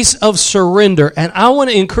place of surrender. And I want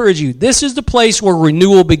to encourage you, this is the place where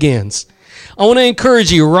renewal begins. I want to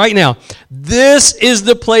encourage you right now. This is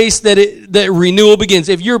the place that renewal begins.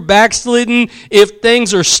 If you're backslidden, if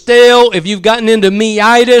things are stale, if you've gotten into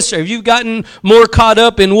me-itis, or if you've gotten more caught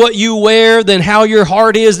up in what you wear than how your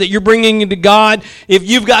heart is that you're bringing into God, if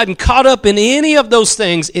you've gotten caught up in any of those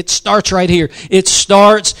things, it starts right here. It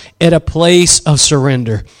starts at a place of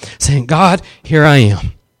surrender. Saying, God, here I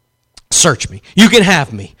am. Search me. You can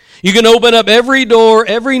have me. You can open up every door,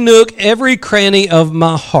 every nook, every cranny of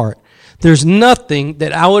my heart. There's nothing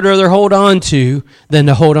that I would rather hold on to than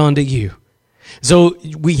to hold on to you. So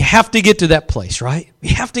we have to get to that place, right? We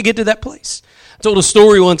have to get to that place. I told a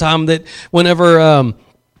story one time that whenever,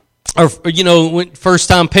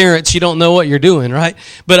 first-time parents, you don't know what you're doing, right?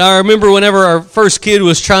 But I remember whenever our first kid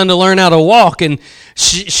was trying to learn how to walk, and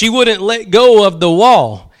she wouldn't let go of the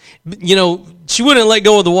wall. You know, she wouldn't let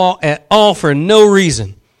go of the wall at all for no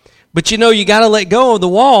reason. But you know, you got to let go of the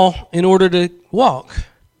wall in order to walk.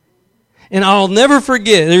 And I'll never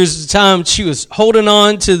forget, there was a time she was holding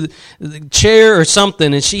on to the chair or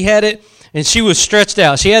something, and she had it, and she was stretched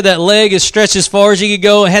out. She had that leg as stretched as far as she could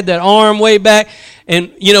go, had that arm way back,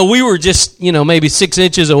 and, we were just, maybe 6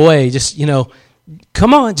 inches away, just,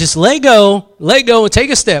 come on, just let go and take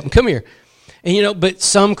a step, and come here. And, but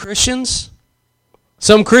some Christians,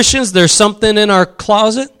 there's something in our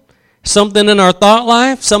closet, something in our thought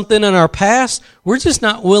life, something in our past, we're just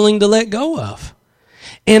not willing to let go of.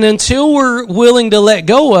 And until we're willing to let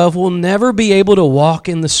go of, we'll never be able to walk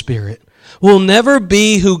in the Spirit. We'll never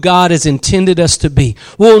be who God has intended us to be.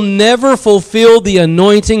 We'll never fulfill the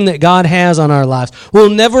anointing that God has on our lives. We'll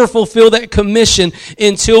never fulfill that commission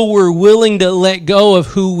until we're willing to let go of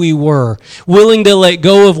who we were, willing to let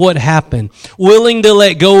go of what happened, willing to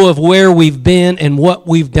let go of where we've been and what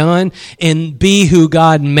we've done, and be who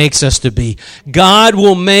God makes us to be. God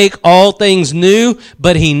will make all things new,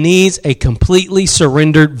 but He needs a completely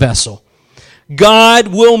surrendered vessel. God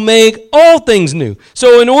will make all things new.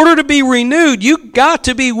 So in order to be renewed, you got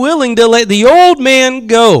to be willing to let the old man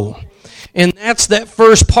go. And that's that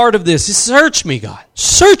first part of this. Search me, God.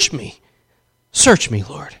 Search me. Search me,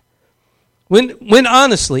 Lord. When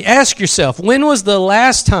honestly, ask yourself, when was the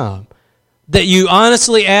last time that you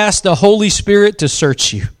honestly asked the Holy Spirit to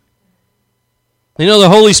search you? The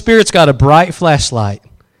Holy Spirit's got a bright flashlight.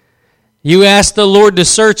 You ask the Lord to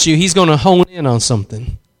search you, He's going to hone in on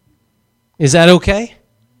something. Is that okay?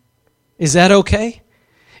 Is that okay?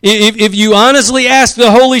 If you honestly ask the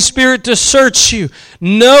Holy Spirit to search you,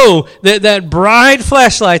 know that that bright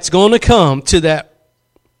flashlight's going to come to that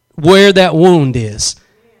where that wound is.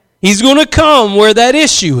 He's going to come where that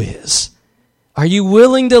issue is. Are you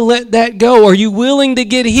willing to let that go? Are you willing to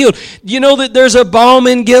get healed? You know that there's a balm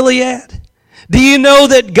in Gilead? Do you know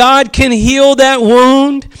that God can heal that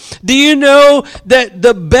wound? Do you know that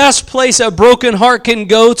the best place a broken heart can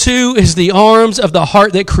go to is the arms of the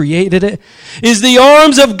heart that created it? Is the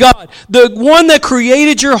arms of God, the one that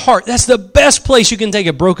created your heart. That's the best place you can take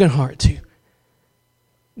a broken heart to.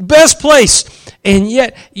 Best place. And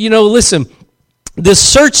yet, listen, this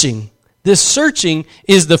searching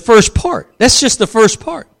is the first part. That's just the first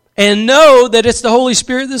part. And know that it's the Holy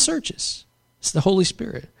Spirit that searches. It's the Holy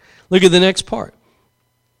Spirit. Look at the next part.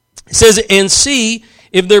 It says, and see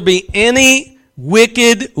if there be any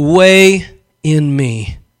wicked way in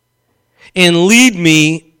me, and lead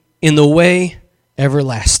me in the way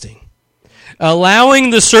everlasting.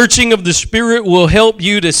 Allowing the searching of the Spirit will help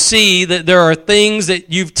you to see that there are things that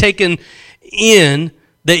you've taken in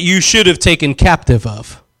that you should have taken captive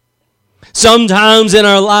of. Sometimes in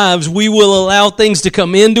our lives, we will allow things to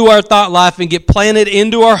come into our thought life and get planted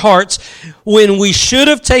into our hearts when we should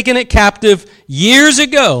have taken it captive years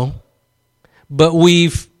ago, but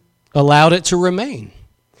we've allowed it to remain.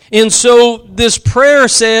 And so this prayer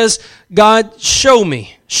says, God, show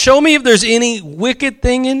me. Show me if there's any wicked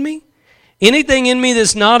thing in me, anything in me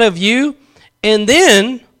that's not of you, and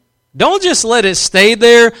then don't just let it stay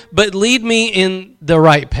there, but lead me in the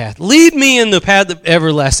right path. Lead me in the path of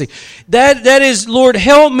everlasting. That is, Lord,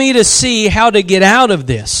 help me to see how to get out of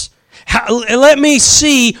this. Let me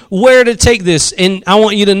see where to take this. And I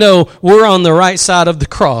want you to know we're on the right side of the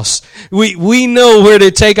cross. We know where to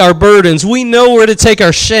take our burdens. We know where to take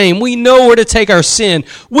our shame. We know where to take our sin.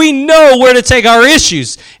 We know where to take our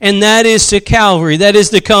issues. And that is to Calvary. That is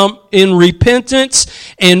to come in repentance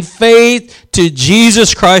and faith to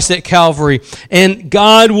Jesus Christ at Calvary. And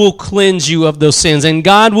God will cleanse you of those sins. And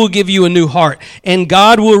God will give you a new heart. And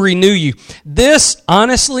God will renew you. This,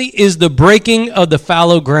 honestly, is the breaking of the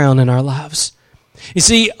fallow ground in our lives. You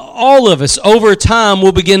see, all of us, over time,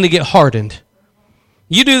 will begin to get hardened.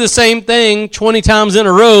 You do the same thing 20 times in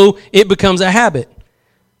a row, it becomes a habit.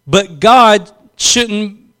 But God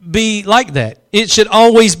shouldn't be like that. It should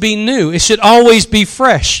always be new. It should always be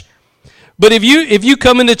fresh. But if you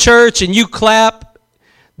come into church and you clap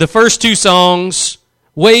the first 2 songs,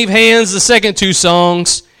 wave hands the second 2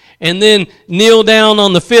 songs, and then kneel down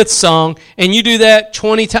on the 5th song, and you do that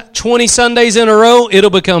 20 Sundays in a row, it'll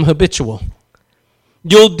become habitual.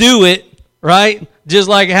 You'll do it, right? Just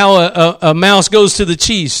like how a mouse goes to the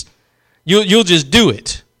cheese. You'll just do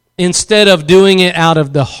it instead of doing it out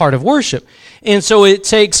of the heart of worship. And so it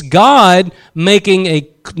takes God making a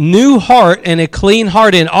new heart and a clean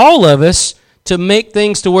heart in all of us to make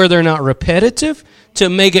things to where they're not repetitive, to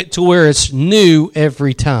make it to where it's new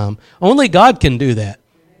every time. Only God can do that.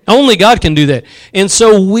 Only God can do that. And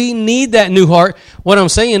so we need that new heart. What I'm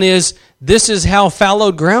saying is, this is how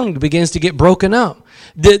fallow ground begins to get broken up.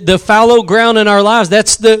 The fallow ground in our lives,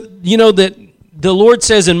 that's that the Lord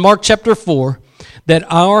says in Mark chapter 4 that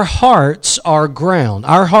our hearts are ground.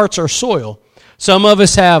 Our hearts are soil. Some of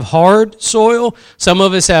us have hard soil. Some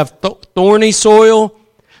of us have thorny soil.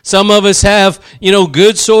 Some of us have,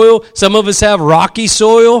 good soil. Some of us have rocky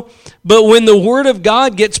soil. But when the Word of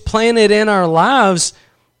God gets planted in our lives,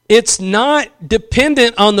 it's not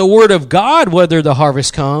dependent on the Word of God whether the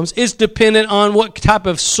harvest comes. It's dependent on what type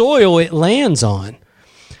of soil it lands on.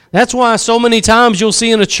 That's why so many times you'll see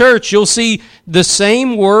in a church, you'll see the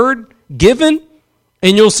same word given,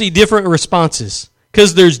 and you'll see different responses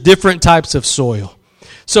because there's different types of soil.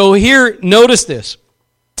 So here, notice this,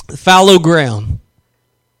 fallow ground.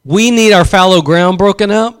 We need our fallow ground broken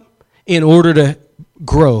up in order to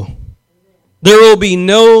grow. There will be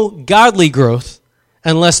no godly growth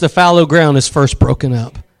unless the fallow ground is first broken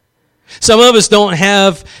up. Some of us don't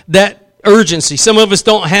have that urgency. Some of us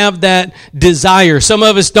don't have that desire. Some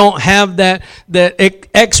of us don't have that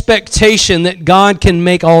expectation that God can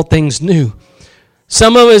make all things new.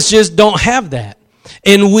 Some of us just don't have that.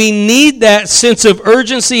 And we need that sense of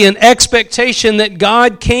urgency and expectation that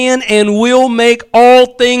God can and will make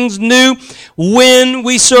all things new when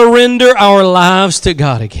we surrender our lives to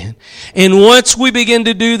God again. And once we begin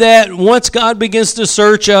to do that, once God begins to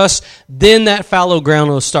search us, then that fallow ground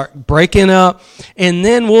will start breaking up, and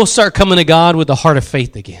then we'll start coming to God with a heart of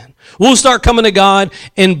faith again. We'll start coming to God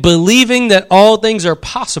and believing that all things are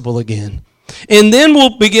possible again. And then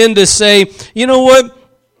we'll begin to say, you know what?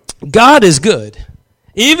 God is good.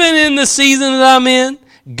 Even in the season that I'm in,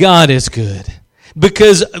 God is good.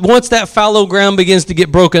 Because once that fallow ground begins to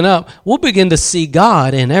get broken up, we'll begin to see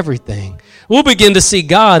God in everything. We'll begin to see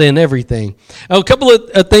God in everything. Now, a couple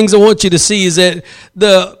of things I want you to see is that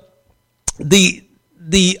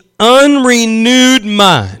the unrenewed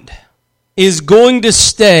mind is going to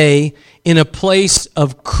stay in a place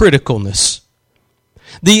of criticalness.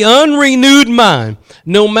 The unrenewed mind,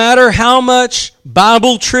 no matter how much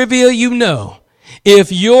Bible trivia you know,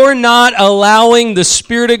 if you're not allowing the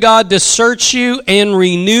Spirit of God to search you and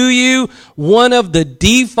renew you, one of the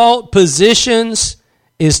default positions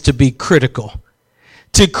is to be critical,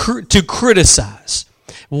 to criticize.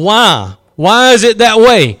 Why? Why is it that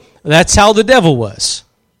way? That's how the devil was.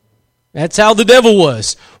 That's how the devil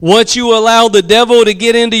was. Once you allow the devil to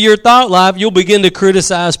get into your thought life, you'll begin to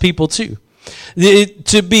criticize people too.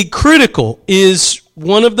 To be critical is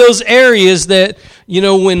one of those areas that,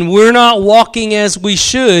 when we're not walking as we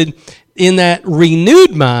should in that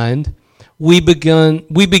renewed mind, we begin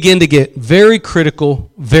to get very critical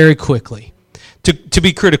very quickly. To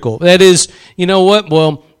be critical. That is, you know what?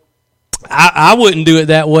 Well, I wouldn't do it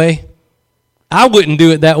that way. I wouldn't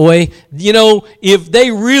do it that way. If they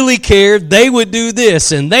really cared, they would do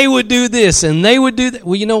this, and they would do this, and they would do that.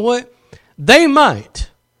 Well, you know what? They might.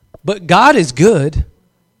 But God is good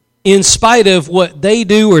in spite of what they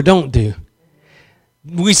do or don't do.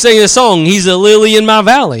 We sing a song, He's a lily in my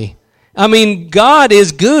valley. I mean, God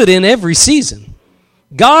is good in every season.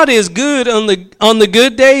 God is good on the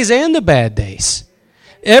good days and the bad days.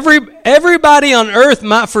 Everybody on earth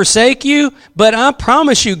might forsake you, but I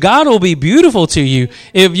promise you, God will be beautiful to you.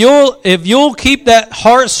 If you'll keep that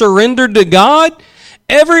heart surrendered to God,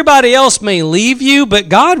 everybody else may leave you, but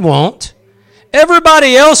God won't.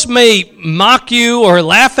 Everybody else may mock you or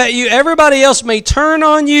laugh at you. Everybody else may turn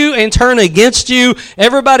on you and turn against you.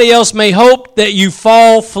 Everybody else may hope that you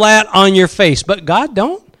fall flat on your face, but God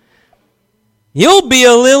don't. You'll be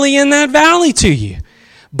a lily in that valley to you.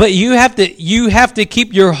 But you have to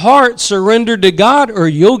keep your heart surrendered to God, or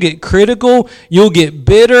you'll get critical, you'll get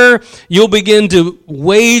bitter, you'll begin to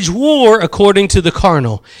wage war according to the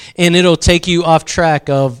carnal, and it'll take you off track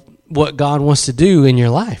of what God wants to do in your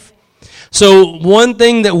life. So one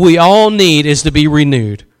thing that we all need is to be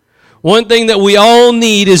renewed. One thing that we all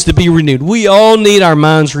need is to be renewed. We all need our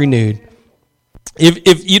minds renewed.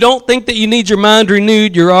 If you don't think that you need your mind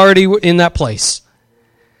renewed, you're already in that place.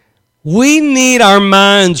 We need our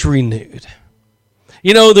minds renewed.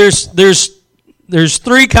 There's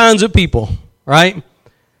three kinds of people, right?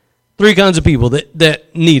 Three kinds of people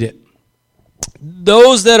that need it.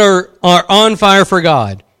 Those that are on fire for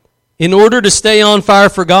God. In order to stay on fire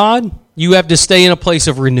for God, you have to stay in a place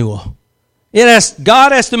of renewal.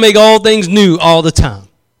 God has to make all things new all the time,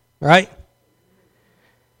 right?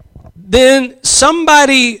 Then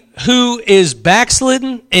somebody who is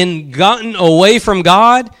backslidden and gotten away from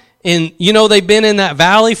God, and they've been in that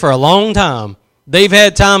valley for a long time. They've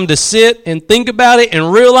had time to sit and think about it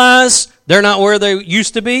and realize they're not where they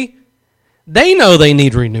used to be. They know they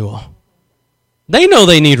need renewal. They know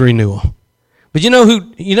they need renewal. But you know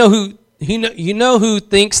who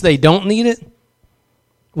thinks they don't need it?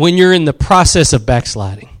 When you're in the process of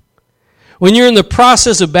backsliding. When you're in the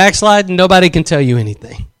process of backsliding, nobody can tell you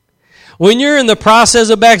anything. When you're in the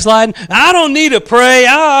process of backsliding, I don't need to pray.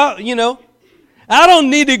 I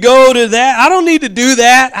don't need to go to that. I don't need to do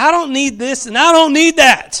that. I don't need this and I don't need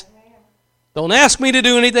that. Don't ask me to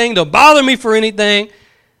do anything. Don't bother me for anything.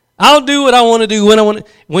 I'll do what I want to do when I want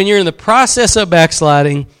to. When you're in the process of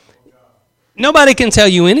backsliding, nobody can tell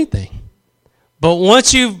you anything. But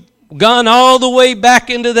once you've gone all the way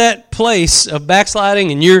back into that place of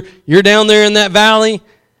backsliding and you're down there in that valley,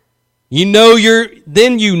 you know you're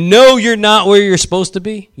not where you're supposed to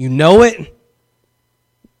be. You know it.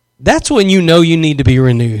 That's when you know you need to be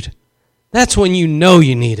renewed. That's when you know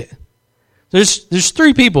you need it. There's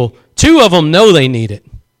three people. Two of them know they need it.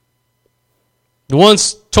 The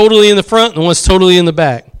one's totally in the front, and the one's totally in the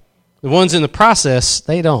back. The ones in the process,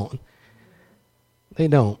 they don't. They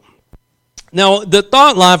don't. Now, the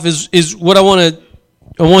thought life is what I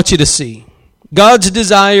want you to see. God's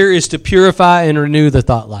desire is to purify and renew the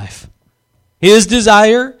thought life. His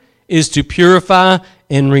desire is to purify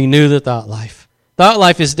and renew the thought life. Thought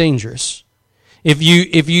life is dangerous. If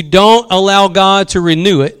you don't allow God to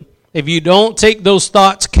renew it, if you don't take those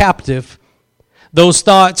thoughts captive, those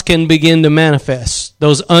thoughts can begin to manifest.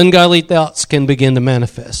 Those ungodly thoughts can begin to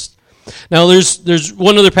manifest. Now, there's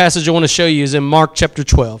one other passage I want to show you is in Mark chapter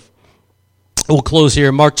 12. We'll close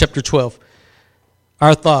here. Mark chapter 12.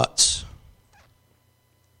 Our thoughts.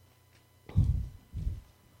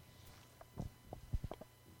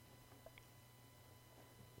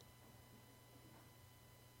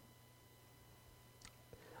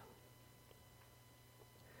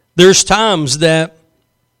 There's times that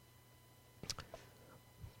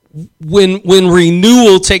when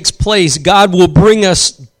renewal takes place, God will bring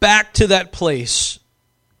us back to that place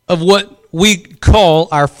of what we call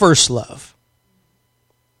our first love.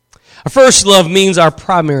 Our first love means our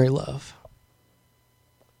primary love.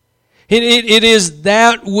 It is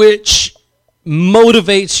that which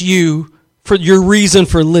motivates you for your reason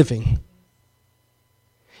for living.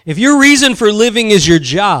 If your reason for living is your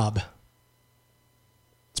job,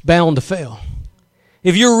 it's bound to fail.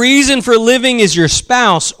 If your reason for living is your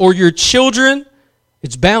spouse or your children,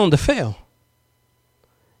 it's bound to fail.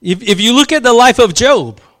 If you look at the life of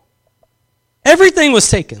Job, everything was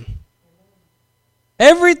taken.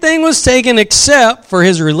 Everything was taken except for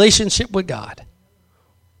his relationship with God.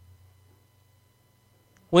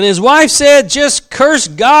 When his wife said, just curse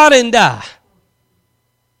God and die,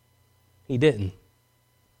 he didn't.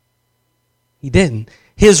 He didn't.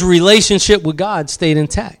 His relationship with God stayed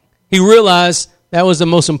intact. He realized that was the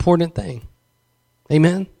most important thing.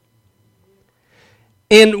 Amen?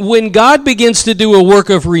 And when God begins to do a work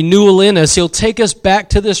of renewal in us, He'll take us back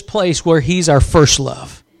to this place where He's our first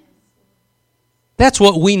love. That's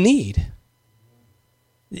what we need.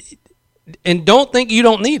 And don't think you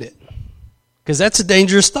don't need it, because that's a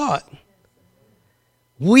dangerous thought.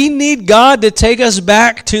 We need God to take us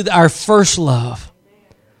back to our first love.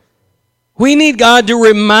 We need God to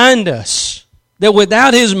remind us that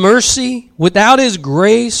without His mercy, without His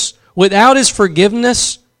grace, without His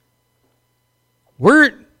forgiveness,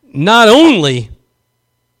 we're not only,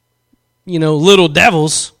 little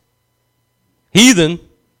devils, heathen,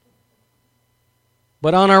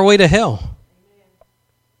 but on our way to hell.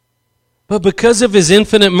 But because of His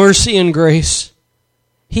infinite mercy and grace,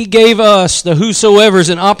 He gave us, the whosoever's,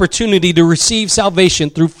 an opportunity to receive salvation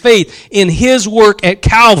through faith in His work at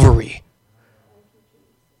Calvary.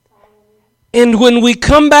 And when we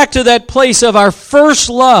come back to that place of our first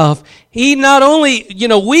love, He not only,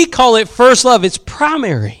 we call it first love, it's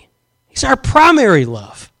primary. He's our primary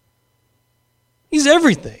love. He's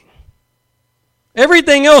everything.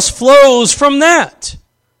 Everything else flows from that.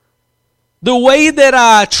 The way that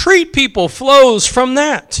I treat people flows from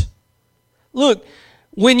that. Look,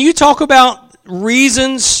 when you talk about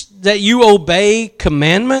reasons that you obey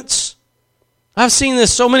commandments, I've seen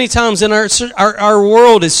this so many times, and our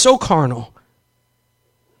world is so carnal.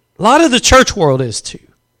 A lot of the church world is too.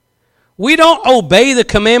 We don't obey the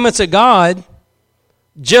commandments of God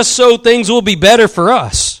just so things will be better for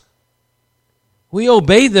us. We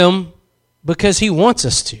obey them because He wants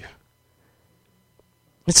us to.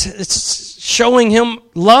 It's showing Him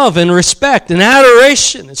love and respect and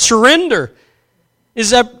adoration and surrender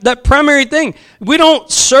is that primary thing. We don't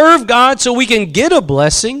serve God so we can get a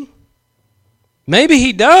blessing. Maybe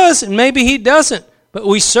He does and maybe He doesn't. But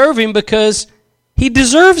we serve Him because He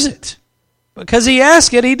deserves it. Because He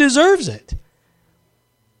asked it, He deserves it.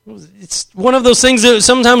 It's one of those things that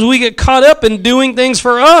sometimes we get caught up in doing things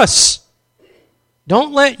for us.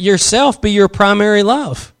 Don't let yourself be your primary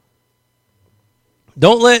love.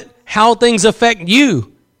 Don't let how things affect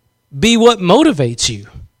you be what motivates you.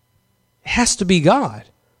 It has to be God,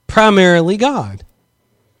 primarily God.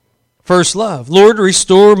 First love. Lord,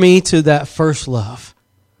 restore me to that first love.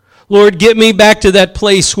 Lord, get me back to that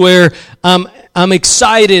place where I'm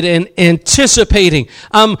excited and anticipating.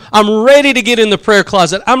 I'm ready to get in the prayer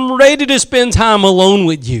closet. I'm ready to spend time alone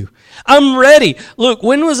with you. I'm ready. Look,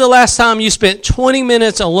 when was the last time you spent 20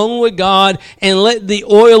 minutes alone with God and let the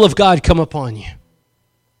oil of God come upon you?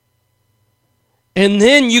 And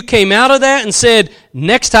then you came out of that and said,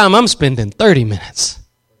 next time I'm spending 30 minutes.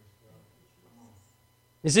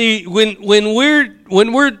 You see, when we're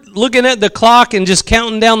looking at the clock and just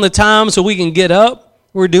counting down the time so we can get up,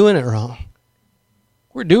 we're doing it wrong.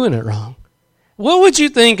 We're doing it wrong. What would you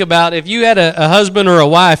think about if you had a husband or a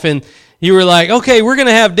wife and you were like, okay, we're going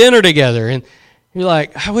to have dinner together, and you're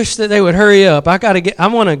like, I wish that they would hurry up. I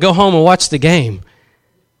want to go home and watch the game.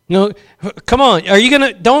 No, come on.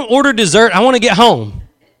 Don't order dessert. I want to get home.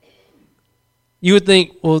 You would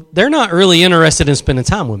think, well, they're not really interested in spending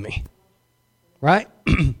time with me. Right?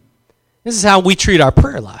 This is how we treat our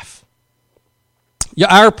prayer life.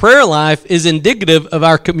 Our prayer life is indicative of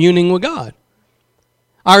our communing with God.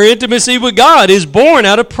 Our intimacy with God is born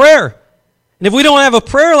out of prayer. And if we don't have a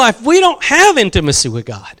prayer life, we don't have intimacy with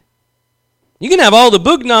God. You can have all the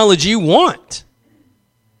book knowledge you want.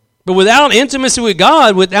 But without intimacy with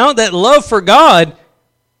God, without that love for God,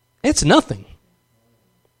 it's nothing.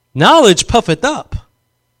 Knowledge puffeth up.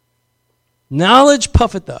 Knowledge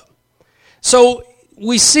puffeth up. So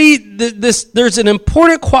we see there's an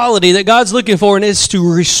important quality that God's looking for, and it's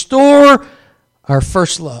to restore our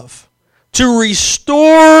first love. To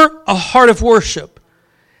restore a heart of worship.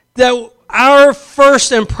 That our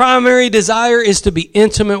first and primary desire is to be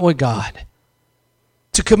intimate with God.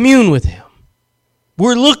 To commune with Him.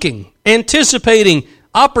 We're looking, anticipating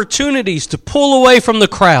opportunities to pull away from the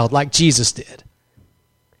crowd like Jesus did.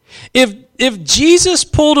 If Jesus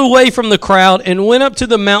pulled away from the crowd and went up to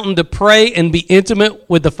the mountain to pray and be intimate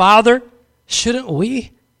with the Father, shouldn't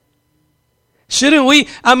we? Shouldn't we?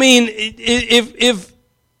 I mean,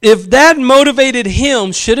 if that motivated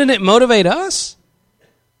Him, shouldn't it motivate us?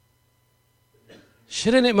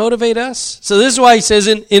 Shouldn't it motivate us? So this is why He says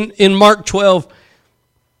in Mark 12,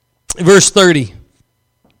 verse 30.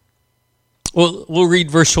 We'll read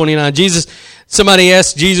verse 29. Somebody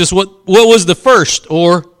asked Jesus, what was the first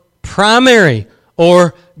or primary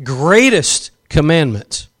or greatest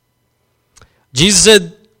commandment? Jesus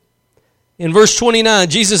said, in verse 29,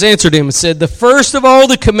 Jesus answered him and said, the first of all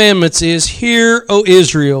the commandments is, Hear, O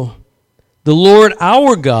Israel, the Lord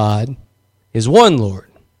our God is one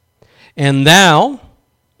Lord, and thou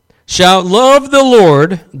shalt love the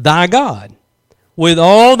Lord thy God with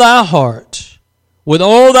all thy heart, with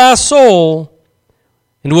all thy soul,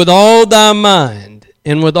 and with all thy mind,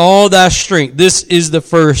 and with all thy strength. This is the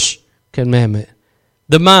first commandment.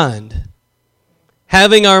 The mind.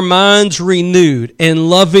 Having our minds renewed and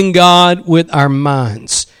loving God with our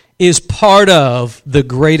minds is part of the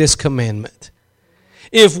greatest commandment.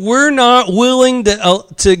 If we're not willing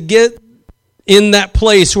to get in that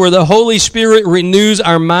place where the Holy Spirit renews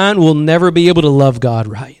our mind, we'll never be able to love God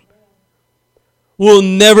right. We'll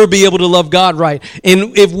never be able to love God right.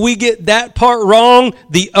 And if we get that part wrong,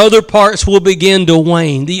 the other parts will begin to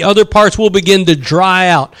wane. The other parts will begin to dry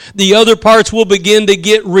out. The other parts will begin to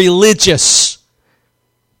get religious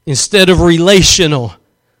instead of relational.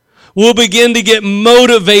 We'll begin to get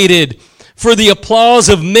motivated for the applause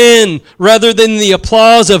of men rather than the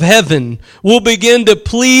applause of heaven. We'll begin to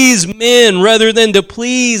please men rather than to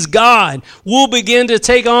please God. We'll begin to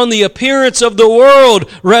take on the appearance of the world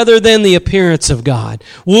rather than the appearance of God.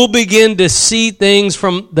 We'll begin to see things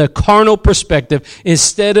from the carnal perspective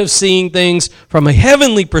instead of seeing things from a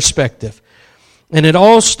heavenly perspective. And it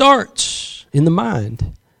all starts in the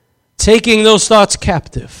mind, taking those thoughts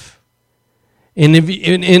captive. And if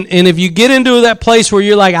you get into that place where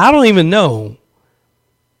you're like, I don't even know,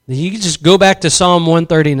 then you can just go back to Psalm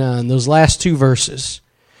 139, those last two verses.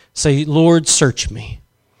 Say, Lord, search me.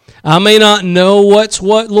 I may not know what's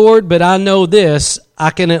what, Lord, but I know this.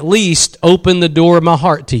 I can at least open the door of my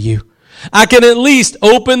heart to you. I can at least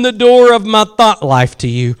open the door of my thought life to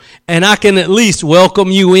you, and I can at least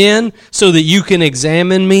welcome you in so that you can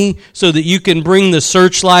examine me, so that you can bring the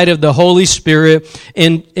searchlight of the Holy Spirit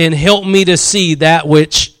and help me to see that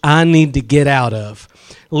which I need to get out of.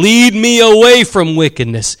 Lead me away from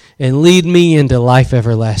wickedness and lead me into life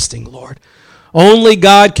everlasting, Lord. Only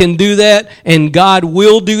God can do that, and God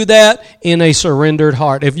will do that in a surrendered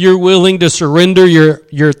heart. If you're willing to surrender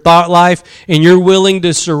your thought life and you're willing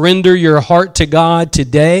to surrender your heart to God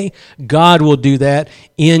today, God will do that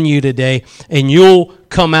in you today, and you'll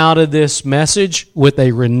come out of this message with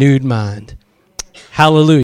a renewed mind. Hallelujah.